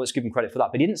Iraq. Let's give him credit for that.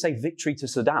 But he didn't say victory to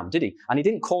Saddam, did he? And he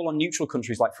didn't call on neutral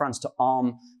countries like France to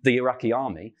arm the Iraqi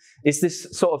army. It's this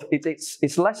sort of,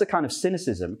 it's less a kind of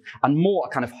cynicism and more a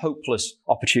kind of hopeless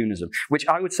opportunism, which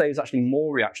I would say is actually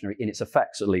more reactionary in its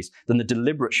effects, at least, than the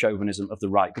deliberate chauvinism of the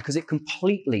right, because it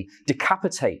completely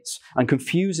decapitates and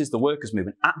confuses the workers'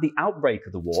 movement at the outbreak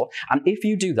of the war. And if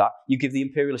you do that, you give the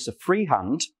imperialists a free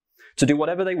hand to do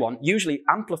whatever they want, usually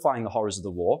amplifying the horrors of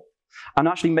the war, and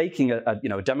actually making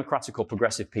a democratic or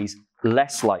progressive peace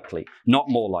less likely, not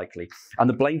more likely. And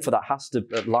the blame for that has to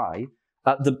lie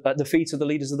at the feet of the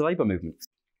leaders of the labour movement.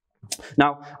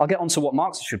 Now, I'll get on to what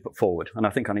Marxists should put forward, and I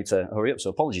think I need to hurry up, so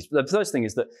apologies. The first thing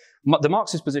is that the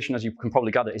Marxist position, as you can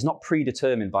probably gather, is not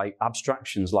predetermined by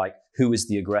abstractions like who is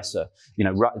the aggressor,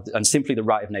 and simply the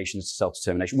right of nations to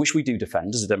self-determination, which we do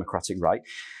defend as a democratic right.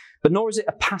 But nor is it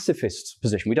a pacifist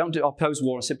position. We don't oppose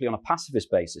war simply on a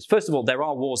pacifist basis. First of all, there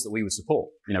are wars that we would support.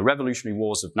 Revolutionary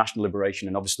wars of national liberation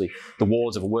and obviously the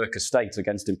wars of a worker state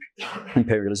against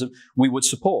imperialism, we would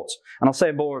support. And I'll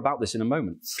say more about this in a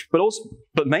moment.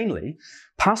 But mainly,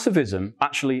 pacifism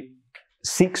actually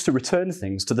seeks to return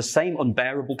things to the same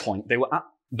unbearable point they were at,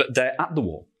 but they're at the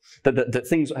war. That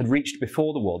things had reached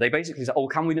before the war. They basically said,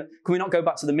 can we not go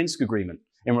back to the Minsk agreement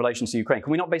in relation to Ukraine?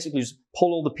 Can we not basically just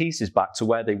pull all the pieces back to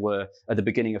where they were at the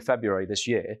beginning of February this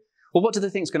year? Well, what do they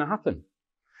think is going to happen?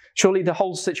 Surely the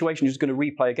whole situation is going to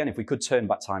replay again if we could turn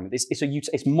back time.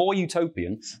 It's more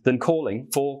utopian than calling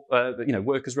for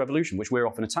workers' revolution, which we're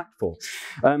often attacked for.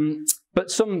 But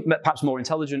some perhaps more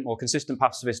intelligent, more consistent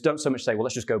pacifists don't so much say, well,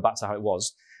 let's just go back to how it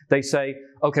was. They say,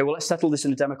 okay, well, let's settle this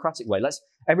in a democratic way.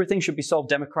 Everything should be solved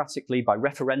democratically by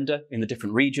referenda in the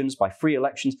different regions, by free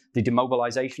elections, the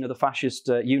demobilization of the fascist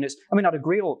units. I mean, I'd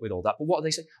agree with all that, but what do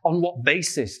they say? On what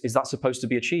basis is that supposed to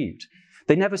be achieved?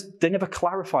 They never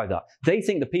clarify that. They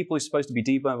think the people who are supposed to be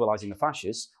demobilizing the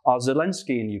fascists are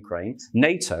Zelensky in Ukraine,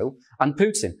 NATO, and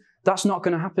Putin. That's not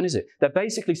going to happen, is it? They're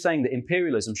basically saying that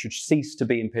imperialism should cease to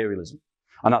be imperialism.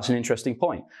 And that's an interesting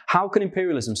point. How can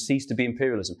imperialism cease to be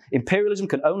imperialism? Imperialism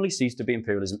can only cease to be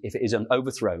imperialism if it is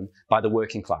overthrown by the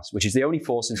working class, which is the only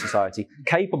force in society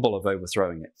capable of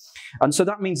overthrowing it. And so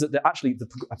that means that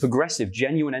a progressive,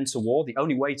 genuine end to war, the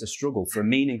only way to struggle for a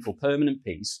meaningful, permanent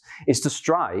peace, is to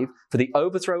strive for the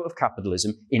overthrow of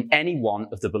capitalism in any one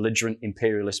of the belligerent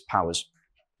imperialist powers.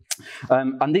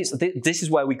 And this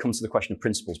is where we come to the question of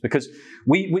principles, because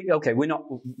we're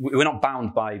not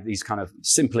bound by these kind of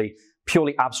simply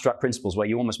purely abstract principles where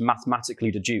you almost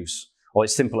mathematically deduce, or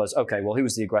it's simple as, okay, well,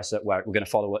 who's the aggressor? We're going to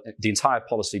follow it. The entire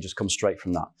policy just comes straight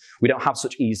from that. We don't have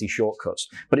such easy shortcuts.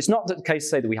 But it's not the case to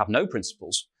say that we have no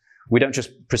principles. We don't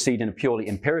just proceed in a purely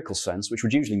empirical sense, which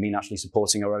would usually mean actually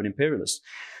supporting our own imperialists.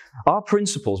 Our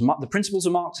principles, the principles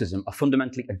of Marxism, are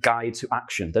fundamentally a guide to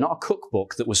action. They're not a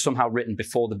cookbook that was somehow written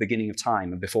before the beginning of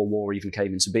time and before war even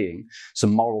came into being,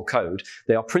 some moral code.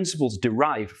 They are principles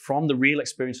derived from the real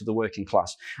experience of the working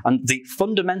class. And the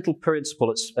fundamental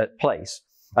principle at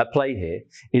play here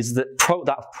is that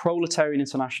proletarian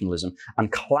internationalism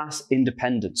and class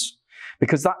independence.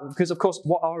 Because of course,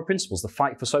 what are our principles? The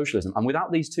fight for socialism. And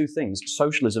without these two things,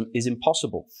 socialism is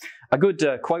impossible. A good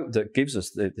quote that gives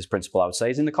us this principle, I would say,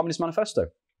 is in the Communist Manifesto.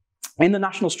 In the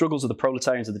national struggles of the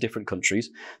proletarians of the different countries,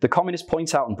 the communists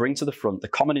point out and bring to the front the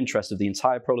common interest of the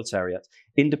entire proletariat,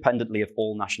 independently of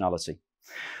all nationality.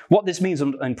 What this means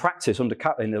in practice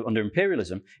under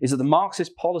imperialism is that the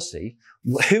Marxist policy,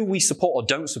 who we support or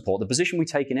don't support, the position we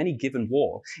take in any given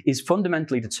war, is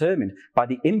fundamentally determined by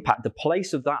the impact, the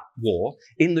place of that war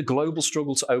in the global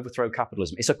struggle to overthrow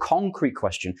capitalism. It's a concrete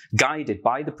question guided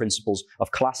by the principles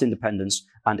of class independence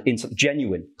and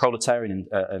genuine proletarian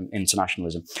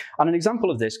internationalism. And an example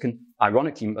of this can,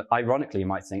 ironically, you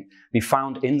might think, be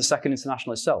found in the Second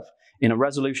International itself, in a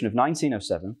resolution of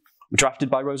 1907, drafted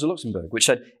by Rosa Luxemburg, which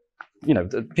said,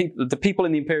 the people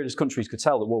in the imperialist countries could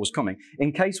tell that war was coming.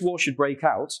 In case war should break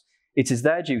out, it is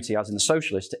their duty, as in the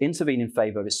socialists, to intervene in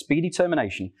favour of its speedy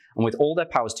termination and with all their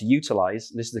powers to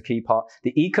utilise, this is the key part,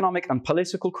 the economic and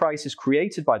political crisis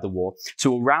created by the war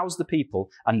to arouse the people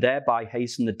and thereby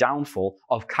hasten the downfall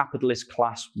of capitalist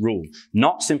class rule.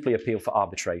 Not simply appeal for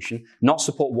arbitration, not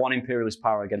support one imperialist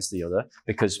power against the other,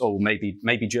 because,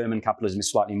 maybe German capitalism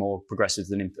is slightly more progressive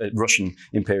than Russian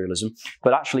imperialism,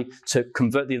 but actually to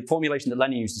convert, the formulation that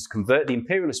Lenin used is to convert the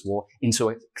imperialist war into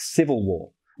a civil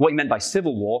war. What he meant by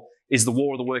civil war is the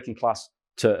war of the working class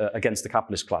against the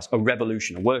capitalist class, a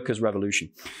revolution, a workers' revolution.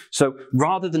 So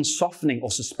rather than softening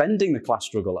or suspending the class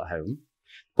struggle at home,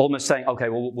 almost saying, okay,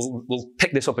 we'll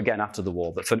pick this up again after the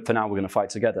war, but for now we're going to fight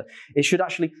together.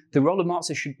 The role of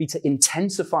Marxists should be to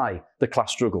intensify the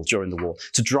class struggle during the war,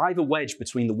 to drive a wedge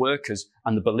between the workers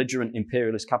and the belligerent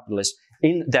imperialist capitalists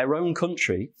in their own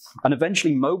country, and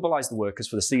eventually mobilize the workers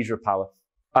for the seizure of power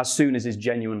as soon as is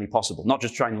genuinely possible. Not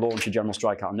just try and launch a general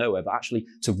strike out of nowhere, but actually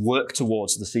to work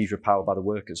towards the seizure of power by the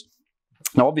workers.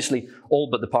 Now, obviously, all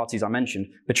but the parties I mentioned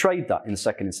betrayed that in the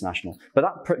Second International, but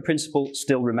that principle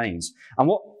still remains. And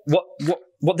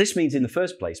what this means in the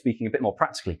first place, speaking a bit more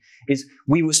practically, is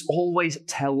we must always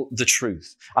tell the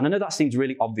truth. And I know that seems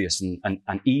really obvious and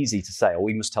easy to say, oh,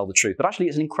 we must tell the truth, but actually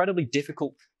it's an incredibly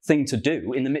difficult thing to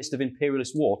do in the midst of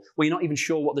imperialist war, where you're not even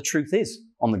sure what the truth is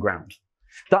on the ground.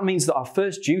 That means that our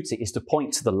first duty is to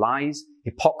point to the lies,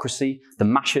 hypocrisy, the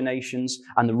machinations,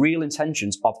 and the real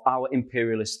intentions of our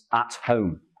imperialists at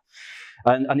home.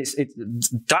 And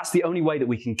that's the only way that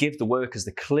we can give the workers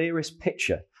the clearest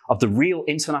picture of the real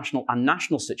international and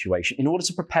national situation in order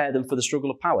to prepare them for the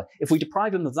struggle of power. If we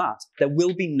deprive them of that, there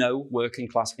will be no working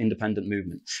class independent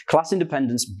movement. Class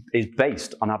independence is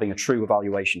based on having a true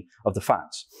evaluation of the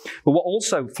facts. But what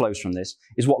also flows from this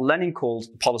is what Lenin called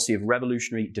the policy of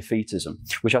revolutionary defeatism,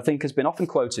 which I think has been often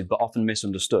quoted but often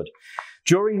misunderstood.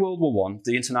 During World War I,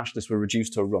 the internationalists were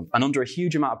reduced to a rump and under a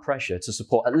huge amount of pressure to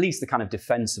support at least the kind of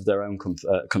defense of their own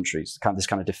countries, this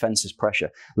kind of defensive pressure.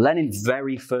 Lenin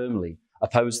very firmly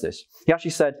opposed this. He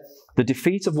actually said the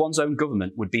defeat of one's own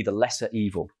government would be the lesser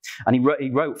evil. And he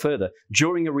wrote further,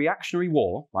 during a reactionary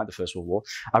war, like the First World War,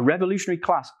 a revolutionary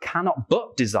class cannot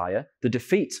but desire the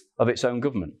defeat of its own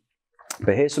government.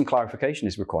 But here's some clarification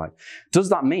is required. Does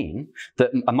that mean that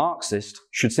a Marxist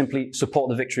should simply support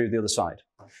the victory of the other side?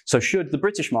 So should the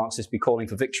British Marxists be calling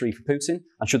for victory for Putin?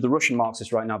 And should the Russian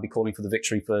Marxists right now be calling for the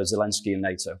victory for Zelensky and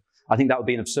NATO? I think that would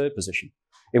be an absurd position.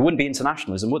 It wouldn't be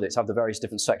internationalism, would it? To have the various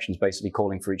different sections basically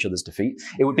calling for each other's defeat.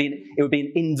 It would be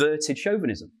an inverted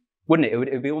chauvinism, wouldn't it? It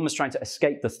would be almost trying to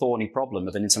escape the thorny problem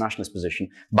of an internationalist position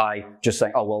by just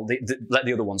saying, oh, well, let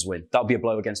the other ones win. That would be a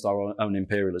blow against our own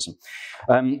imperialism.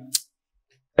 And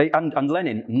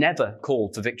Lenin never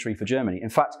called for victory for Germany. In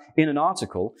fact, in an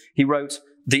article, he wrote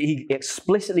that he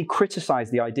explicitly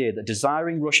criticized the idea that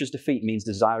desiring Russia's defeat means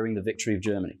desiring the victory of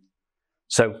Germany.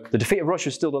 So the defeat of Russia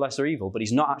is still the lesser evil, but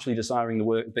he's not actually desiring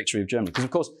the victory of Germany. Because,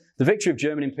 of course, the victory of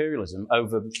German imperialism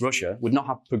over Russia would not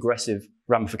have progressive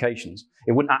ramifications.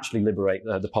 It wouldn't actually liberate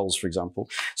the Poles, for example.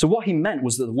 So what he meant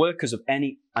was that the workers of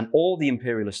any and all the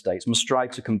imperialist states must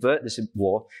strive to convert this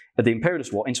war, the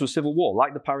imperialist war, into a civil war,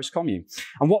 like the Paris Commune.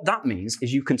 And what that means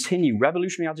is you continue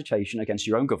revolutionary agitation against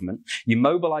your own government, you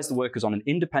mobilize the workers on an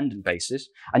independent basis,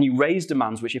 and you raise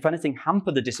demands which, if anything,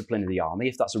 hamper the discipline of the army,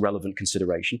 if that's a relevant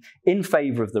consideration, in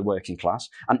favor of the working class,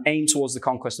 and aim towards the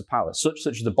conquest of power, such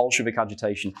as the Bolshevik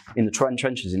agitation in the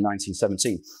trenches in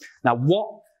 1917. Now, what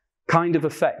kind of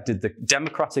effect did the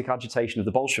democratic agitation of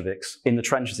the Bolsheviks in the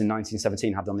trenches in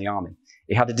 1917 have on the army?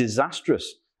 It had a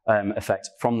disastrous effect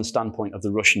from the standpoint of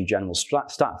the Russian general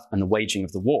staff and the waging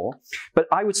of the war, but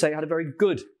I would say it had a very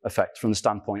good effect from the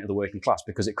standpoint of the working class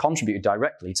because it contributed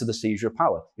directly to the seizure of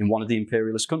power in one of the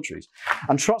imperialist countries.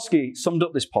 And Trotsky summed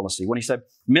up this policy when he said,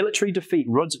 military defeat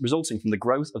resulting from the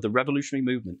growth of the revolutionary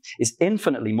movement is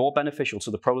infinitely more beneficial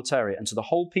to the proletariat and to the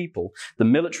whole people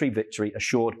than military victory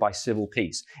assured by civil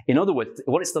peace. In other words,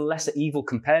 what it's the lesser evil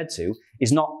compared to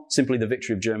is not simply the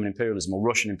victory of German imperialism or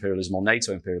Russian imperialism or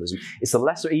NATO imperialism. It's the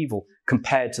lesser evil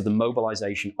compared to the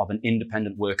mobilization of an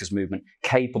independent workers' movement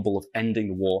capable of ending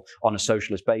the war on a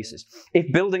socialist basis.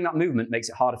 If building that movement makes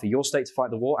it harder for your state to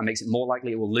fight the war and makes it more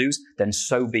likely it will lose, then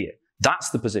so be it.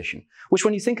 That's the position, which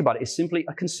when you think about it is simply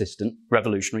a consistent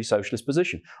revolutionary socialist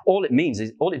position. All it means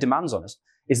is, all it demands on us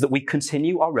is that we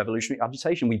continue our revolutionary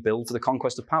agitation. We build for the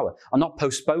conquest of power and not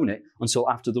postpone it until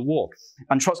after the war.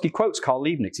 And Trotsky quotes Karl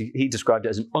Liebknecht. He described it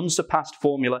as an unsurpassed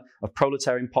formula of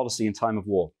proletarian policy in time of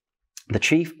war. The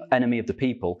chief enemy of the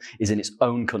people is in its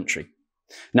own country.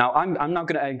 Now, I'm now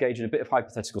going to engage in a bit of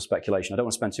hypothetical speculation. I don't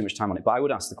want to spend too much time on it, but I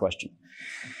would ask the question.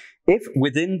 If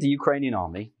within the Ukrainian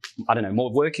army, I don't know,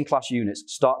 more working class units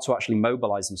start to actually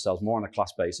mobilize themselves more on a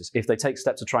class basis, if they take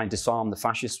steps to try and disarm the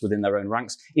fascists within their own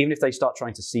ranks, even if they start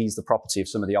trying to seize the property of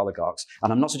some of the oligarchs,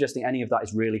 and I'm not suggesting any of that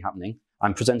is really happening,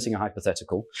 I'm presenting a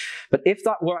hypothetical, but if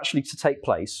that were actually to take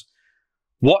place,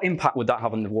 what impact would that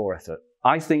have on the war effort?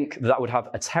 I think that would have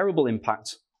a terrible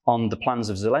impact on the plans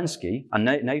of Zelensky and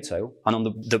NATO and on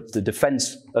the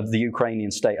defense of the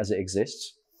Ukrainian state as it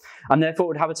exists. And therefore it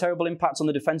would have a terrible impact on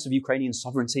the defense of Ukrainian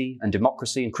sovereignty and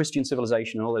democracy and Christian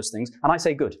civilization and all those things. And I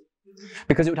say good,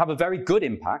 because it would have a very good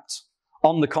impact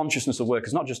on the consciousness of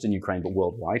workers, not just in Ukraine, but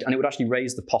worldwide. And it would actually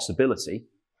raise the possibility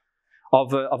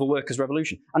of a workers'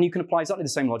 revolution. And you can apply exactly the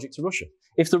same logic to Russia.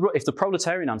 If the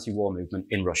proletarian anti-war movement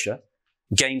in Russia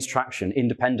gains traction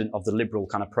independent of the liberal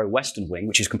kind of pro-Western wing,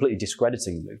 which is completely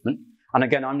discrediting the movement. And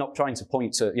again, I'm not trying to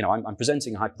point to, I'm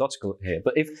presenting a hypothetical here,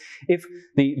 but if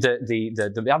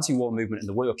the anti-war movement and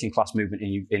the working class movement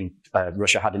in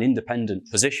Russia had an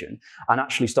independent position and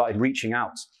actually started reaching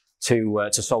out to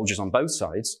soldiers on both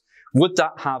sides, would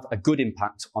that have a good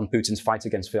impact on Putin's fight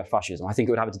against fascism? I think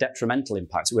it would have a detrimental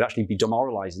impact. It would actually be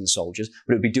demoralizing the soldiers,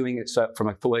 but it would be doing it from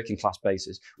a working class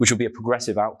basis, which would be a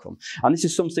progressive outcome. And this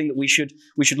is something that we should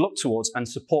look towards and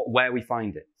support where we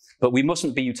find it. But we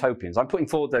mustn't be utopians. I'm putting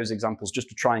forward those examples just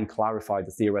to try and clarify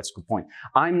the theoretical point.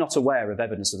 I'm not aware of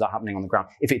evidence of that happening on the ground.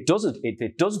 If it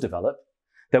does develop,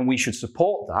 then we should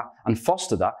support that and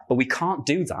foster that, but we can't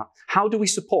do that. How do we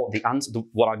support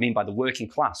what I mean by the working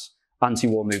class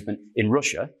anti-war movement in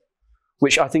Russia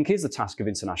which I think is the task of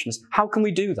internationalists. How can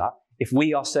we do that if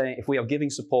we are giving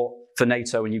support for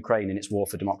NATO and Ukraine in its war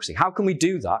for democracy? How can we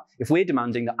do that if we're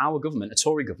demanding that our government, a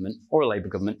Tory government or a Labour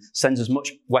government, sends as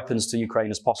much weapons to Ukraine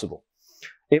as possible?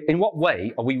 In what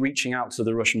way are we reaching out to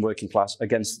the Russian working class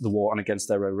against the war and against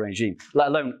their own regime, let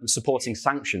alone supporting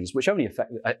sanctions, which only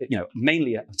affect,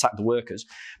 mainly attack the workers?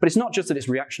 But it's not just that it's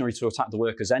reactionary to attack the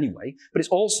workers anyway, but it's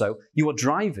also you are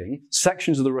driving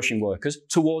sections of the Russian workers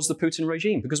towards the Putin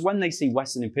regime, because when they see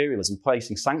Western imperialism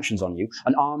placing sanctions on you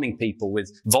and arming people with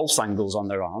Volksangels on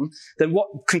their arm, then what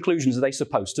conclusions are they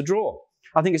supposed to draw?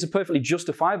 I think it's a perfectly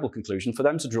justifiable conclusion for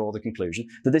them to draw the conclusion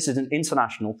that this is an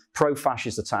international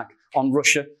pro-fascist attack on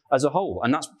Russia as a whole.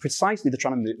 And that's precisely the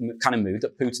kind of mood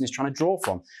that Putin is trying to draw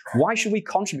from. Why should we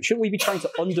contribute? Shouldn't we be trying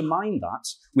to undermine that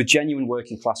with genuine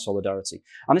working class solidarity?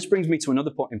 And this brings me to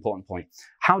another important point.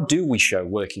 How do we show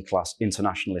working class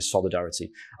internationalist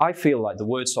solidarity? I feel like the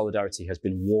word solidarity has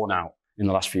been worn out in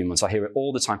the last few months. I hear it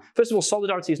all the time. First of all,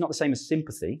 solidarity is not the same as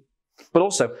sympathy. But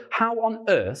also, how on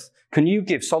earth can you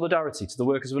give solidarity to the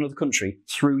workers of another country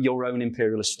through your own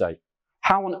imperialist state?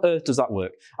 How on earth does that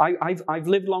work? I've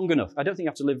lived long enough. I don't think you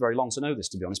have to live very long to know this,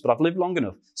 to be honest, but I've lived long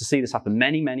enough to see this happen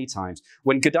many, many times.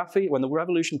 When the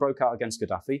revolution broke out against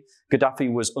Gaddafi,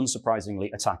 Gaddafi was unsurprisingly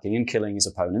attacking and killing his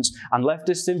opponents, and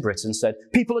leftists in Britain said,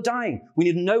 people are dying. We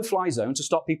need a no-fly zone to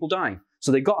stop people dying.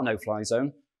 So they got a no-fly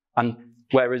zone, and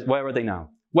where are they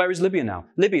now? Where is Libya now?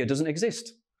 Libya doesn't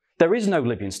exist. There is no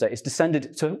Libyan state. It's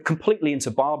descended completely into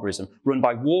barbarism, run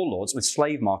by warlords with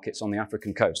slave markets on the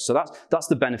African coast. So that's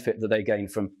the benefit that they gain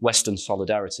from Western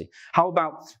solidarity. How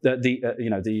about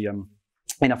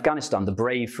in Afghanistan, the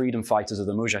brave freedom fighters of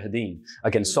the Mujahideen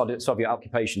against Soviet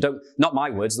occupation? Not my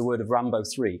words, the word of Rambo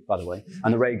 3, by the way,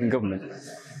 and the Reagan government.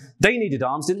 They needed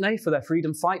arms, didn't they, for their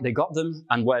freedom fight? They got them,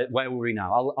 and where were we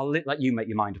now? I'll let you make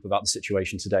your mind up about the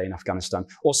situation today in Afghanistan.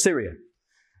 Or Syria.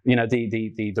 You know,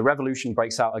 the revolution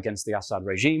breaks out against the Assad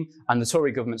regime, and the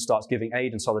Tory government starts giving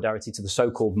aid and solidarity to the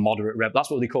so-called moderate rebels.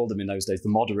 That's what they called them in those days, the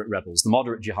moderate rebels, the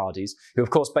moderate jihadis, who of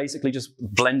course basically just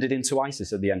blended into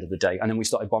ISIS at the end of the day, and then we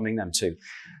started bombing them too.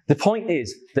 The point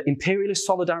is that imperialist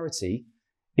solidarity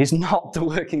is not the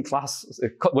working class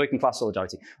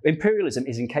solidarity. Imperialism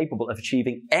is incapable of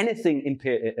achieving anything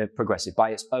progressive by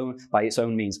its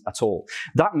own means at all.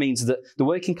 That means that the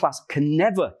working class can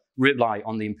never rely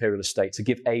on the imperialist state to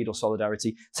give aid or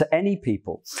solidarity to any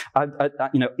people.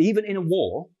 Even in a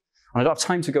war, and I don't have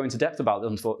time to go into depth about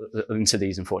them into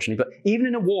these, unfortunately, but even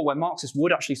in a war where Marxists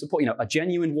would actually support, a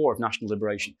genuine war of national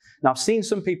liberation. Now, I've seen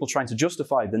some people trying to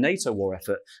justify the NATO war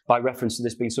effort by reference to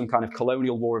this being some kind of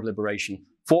colonial war of liberation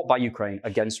fought by Ukraine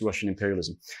against Russian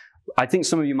imperialism. I think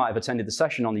some of you might have attended the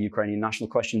session on the Ukrainian national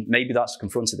question. Maybe that's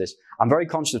confronted this. I'm very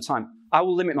conscious of time. I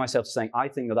will limit myself to saying I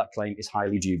think that claim is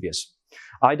highly dubious.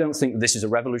 I don't think this is a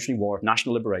revolutionary war of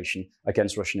national liberation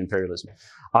against Russian imperialism.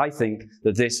 I think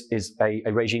that this is a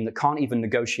regime that can't even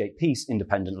negotiate peace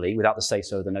independently without the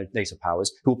say-so of the NATO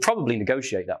powers, who will probably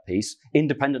negotiate that peace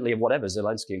independently of whatever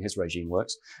Zelensky and his regime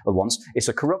wants. It's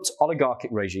a corrupt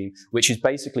oligarchic regime, which is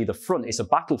basically the front. It's a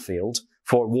battlefield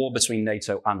for a war between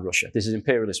NATO and Russia. This is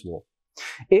imperialist war.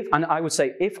 And I would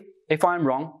say, if I'm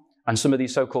wrong, and some of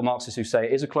these so-called Marxists who say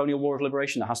it is a colonial war of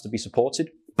liberation that has to be supported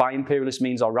by imperialist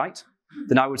means are right,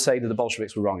 then I would say that the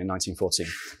Bolsheviks were wrong in 1914.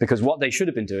 Because what they should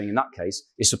have been doing in that case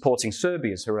is supporting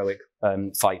Serbia's heroic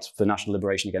fight for national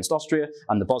liberation against Austria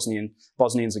and the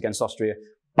Bosnians against Austria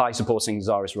by supporting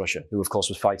Tsarist Russia, who of course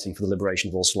was fighting for the liberation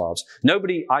of all Slavs.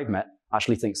 Nobody I've met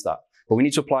actually thinks that. But we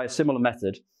need to apply a similar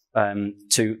method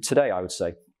to today, I would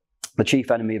say. The chief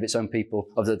enemy of its own people,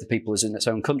 of the people, is in its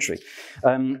own country.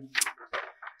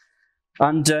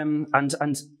 But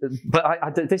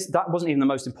that wasn't even the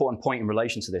most important point in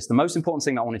relation to this. The most important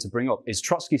thing that I wanted to bring up is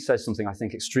Trotsky says something I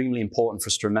think extremely important for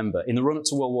us to remember. In the run-up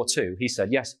to World War II, he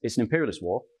said, yes, it's an imperialist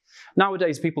war.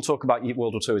 Nowadays, people talk about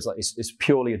World War II as like it's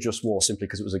purely a just war simply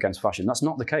because it was against fascism. That's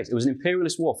not the case. It was an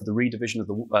imperialist war for the redivision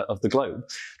of the globe.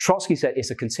 Trotsky said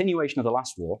it's a continuation of the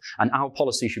last war, and our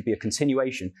policy should be a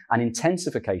continuation and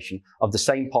intensification of the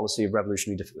same policy of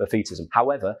revolutionary defeatism,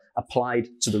 however, applied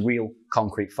to the real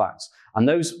concrete facts. And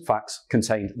those facts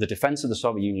contained the defense of the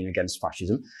Soviet Union against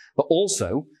fascism, but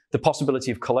also the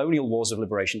possibility of colonial wars of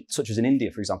liberation, such as in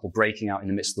India, for example, breaking out in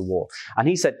the midst of the war. And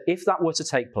he said if that were to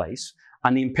take place,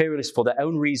 and the imperialists, for their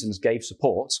own reasons, gave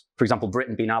support, for example,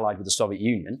 Britain being allied with the Soviet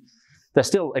Union, they're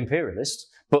still imperialists,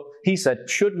 but he said,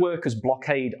 should workers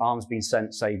blockade arms being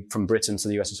sent, say, from Britain to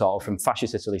the USSR or from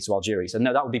fascist Italy to Algeria? He said,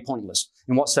 no, that would be pointless.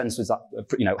 In what sense is that,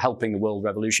 helping the world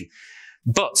revolution?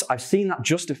 But I've seen that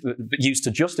used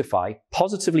to justify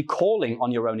positively calling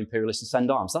on your own imperialists to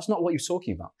send arms. That's not what he was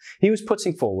talking about. He was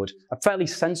putting forward a fairly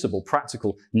sensible,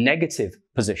 practical, negative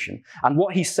position. And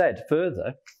what he said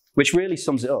further, which really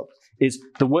sums it up, is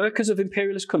the workers of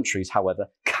imperialist countries, however,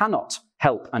 cannot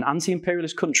help an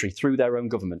anti-imperialist country through their own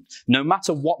government, no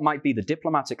matter what might be the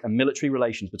diplomatic and military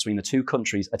relations between the two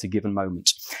countries at a given moment.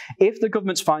 If the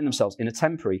governments find themselves in a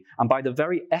temporary, and by the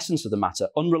very essence of the matter,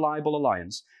 unreliable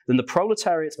alliance, then the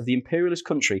proletariat of the imperialist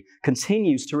country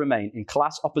continues to remain in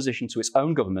class opposition to its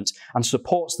own government and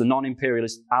supports the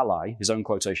non-imperialist ally, his own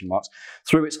quotation marks,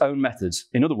 through its own methods.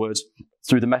 In other words,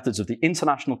 through the methods of the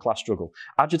international class struggle,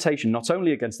 agitation not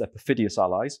only against their perfidious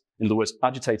allies, in other words,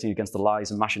 agitating against the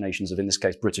lies and machinations of, in this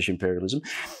case, British imperialism,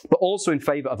 but also in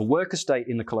favour of a worker state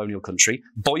in the colonial country,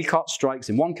 boycott, strikes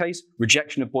in one case,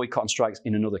 rejection of boycott and strikes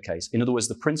in another case. In other words,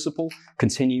 the principle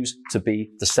continues to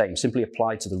be the same, simply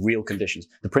applied to the real conditions.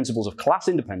 The principles of class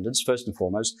independence, first and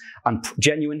foremost, and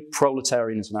genuine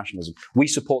proletarian internationalism. We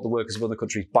support the workers of other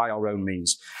countries by our own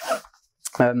means.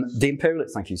 The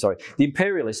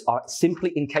imperialists are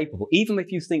simply incapable, even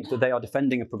if you think that they are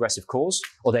defending a progressive cause,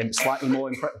 or they're slightly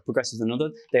more progressive than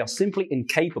others, they are simply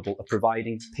incapable of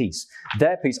providing peace.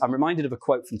 Their peace, I'm reminded of a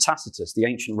quote from Tacitus, the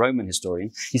ancient Roman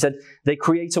historian. He said, they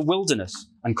create a wilderness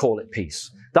and call it peace.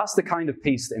 That's the kind of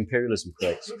peace that imperialism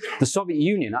creates. The Soviet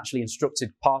Union actually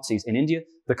instructed parties in India,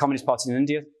 the Communist Party in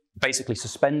India, basically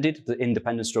suspended the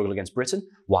independence struggle against Britain.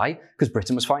 Why? Because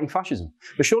Britain was fighting fascism.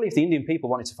 But surely if the Indian people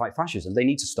wanted to fight fascism, they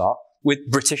need to start with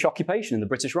British occupation and the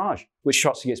British Raj, which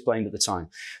Trotsky explained at the time.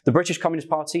 The British Communist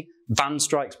Party banned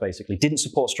strikes, basically, didn't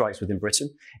support strikes within Britain.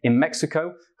 In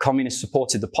Mexico, communists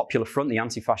supported the Popular Front, the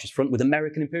anti-fascist front, with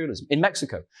American imperialism. In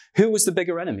Mexico, who was the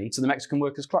bigger enemy to the Mexican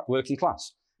working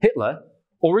class? Hitler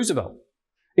or Roosevelt?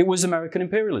 It was American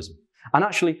imperialism. And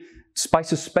actually, by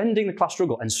suspending the class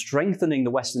struggle and strengthening the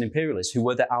Western imperialists, who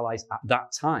were their allies at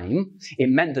that time, it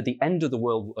meant that the end of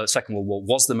the Second World War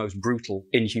was the most brutal,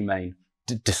 inhumane,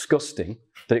 disgusting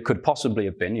that it could possibly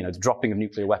have been, the dropping of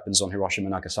nuclear weapons on Hiroshima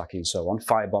and Nagasaki and so on,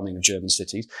 firebombing of German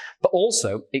cities, but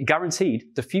also it guaranteed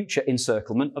the future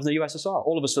encirclement of the USSR.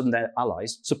 All of a sudden their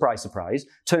allies, surprise, surprise,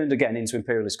 turned again into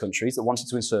imperialist countries that wanted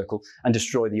to encircle and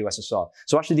destroy the USSR.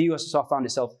 So actually the USSR found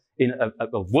itself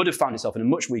would have found itself in a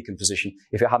much weakened position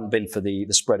if it hadn't been for the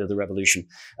spread of the revolution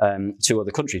to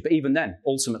other countries. But even then,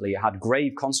 ultimately, it had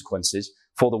grave consequences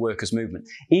for the workers' movement.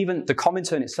 Even the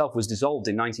Comintern itself was dissolved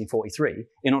in 1943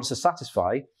 in order to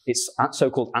satisfy its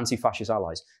so-called anti-fascist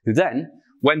allies, who then,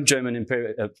 when German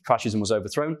fascism was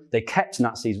overthrown, they kept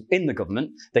Nazis in the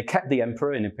government, they kept the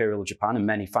emperor in Imperial Japan and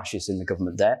many fascists in the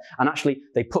government there, and actually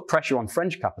they put pressure on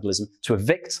French capitalism to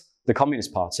evict the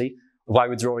Communist Party by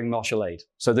withdrawing martial aid.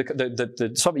 So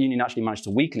the Soviet Union actually managed to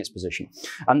weaken its position.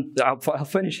 And I'll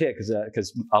finish here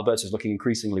because Alberto's looking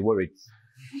increasingly worried.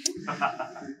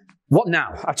 What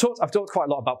now? I've talked quite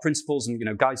a lot about principles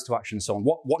and guides to action and so on.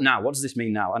 What now? What does this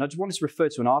mean now? And I just wanted to refer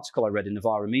to an article I read in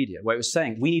Novara Media where it was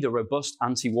saying we need a robust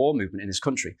anti-war movement in this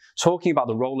country, talking about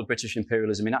the role of British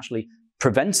imperialism in actually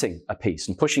preventing a peace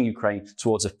and pushing Ukraine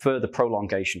towards a further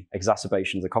prolongation,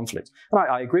 exacerbation of the conflict. And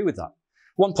I agree with that.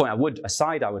 One point I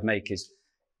would make is,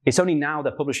 it's only now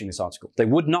they're publishing this article. They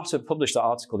would not have published that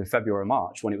article in February or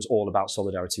March when it was all about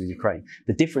solidarity with Ukraine.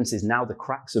 The difference is now the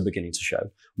cracks are beginning to show.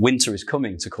 Winter is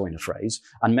coming, to coin a phrase,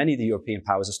 and many of the European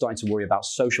powers are starting to worry about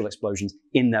social explosions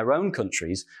in their own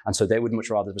countries, and so they would much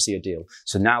rather see a deal.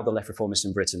 So now the left reformists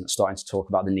in Britain are starting to talk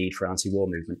about the need for an anti-war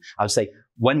movement. I would say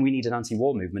when we need an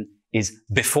anti-war movement is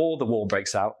before the war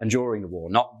breaks out and during the war,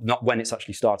 not when it's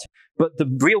actually starting. But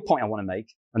the real point I want to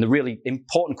make, and the really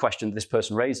important question that this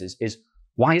person raises is,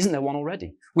 why isn't there one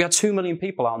already? We had 2 million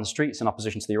people out on the streets in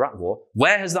opposition to the Iraq war.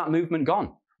 Where has that movement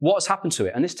gone? What has happened to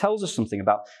it? And this tells us something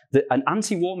about an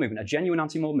anti-war movement, a genuine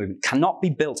anti-war movement, cannot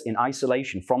be built in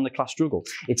isolation from the class struggle.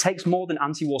 It takes more than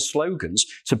anti-war slogans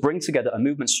to bring together a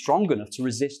movement strong enough to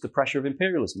resist the pressure of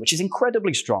imperialism, which is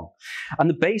incredibly strong. And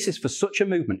the basis for such a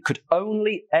movement could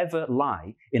only ever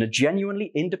lie in a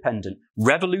genuinely independent,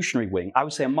 revolutionary wing, I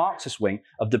would say a Marxist wing,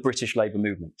 of the British Labour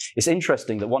movement. It's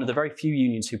interesting that one of the very few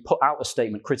unions who put out a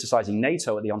statement criticising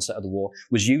NATO at the onset of the war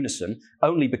was Unison,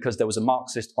 only because there was a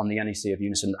Marxist on the NEC of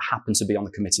Unison that happened to be on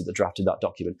the committee that drafted that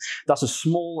document. That's a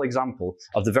small example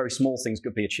of the very small things that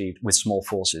could be achieved with small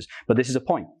forces. But this is a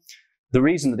point. The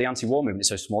reason that the anti-war movement is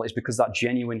so small is because that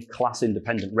genuine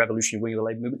class-independent revolutionary wing of the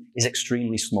Labour movement is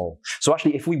extremely small. So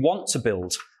actually, if we want to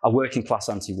build a working-class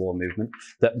anti-war movement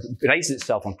that bases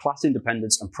itself on class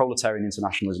independence and proletarian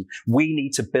internationalism, we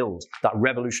need to build that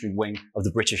revolutionary wing of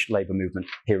the British Labour movement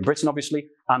here in Britain, obviously,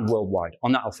 and worldwide.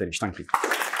 On that, I'll finish. Thank you.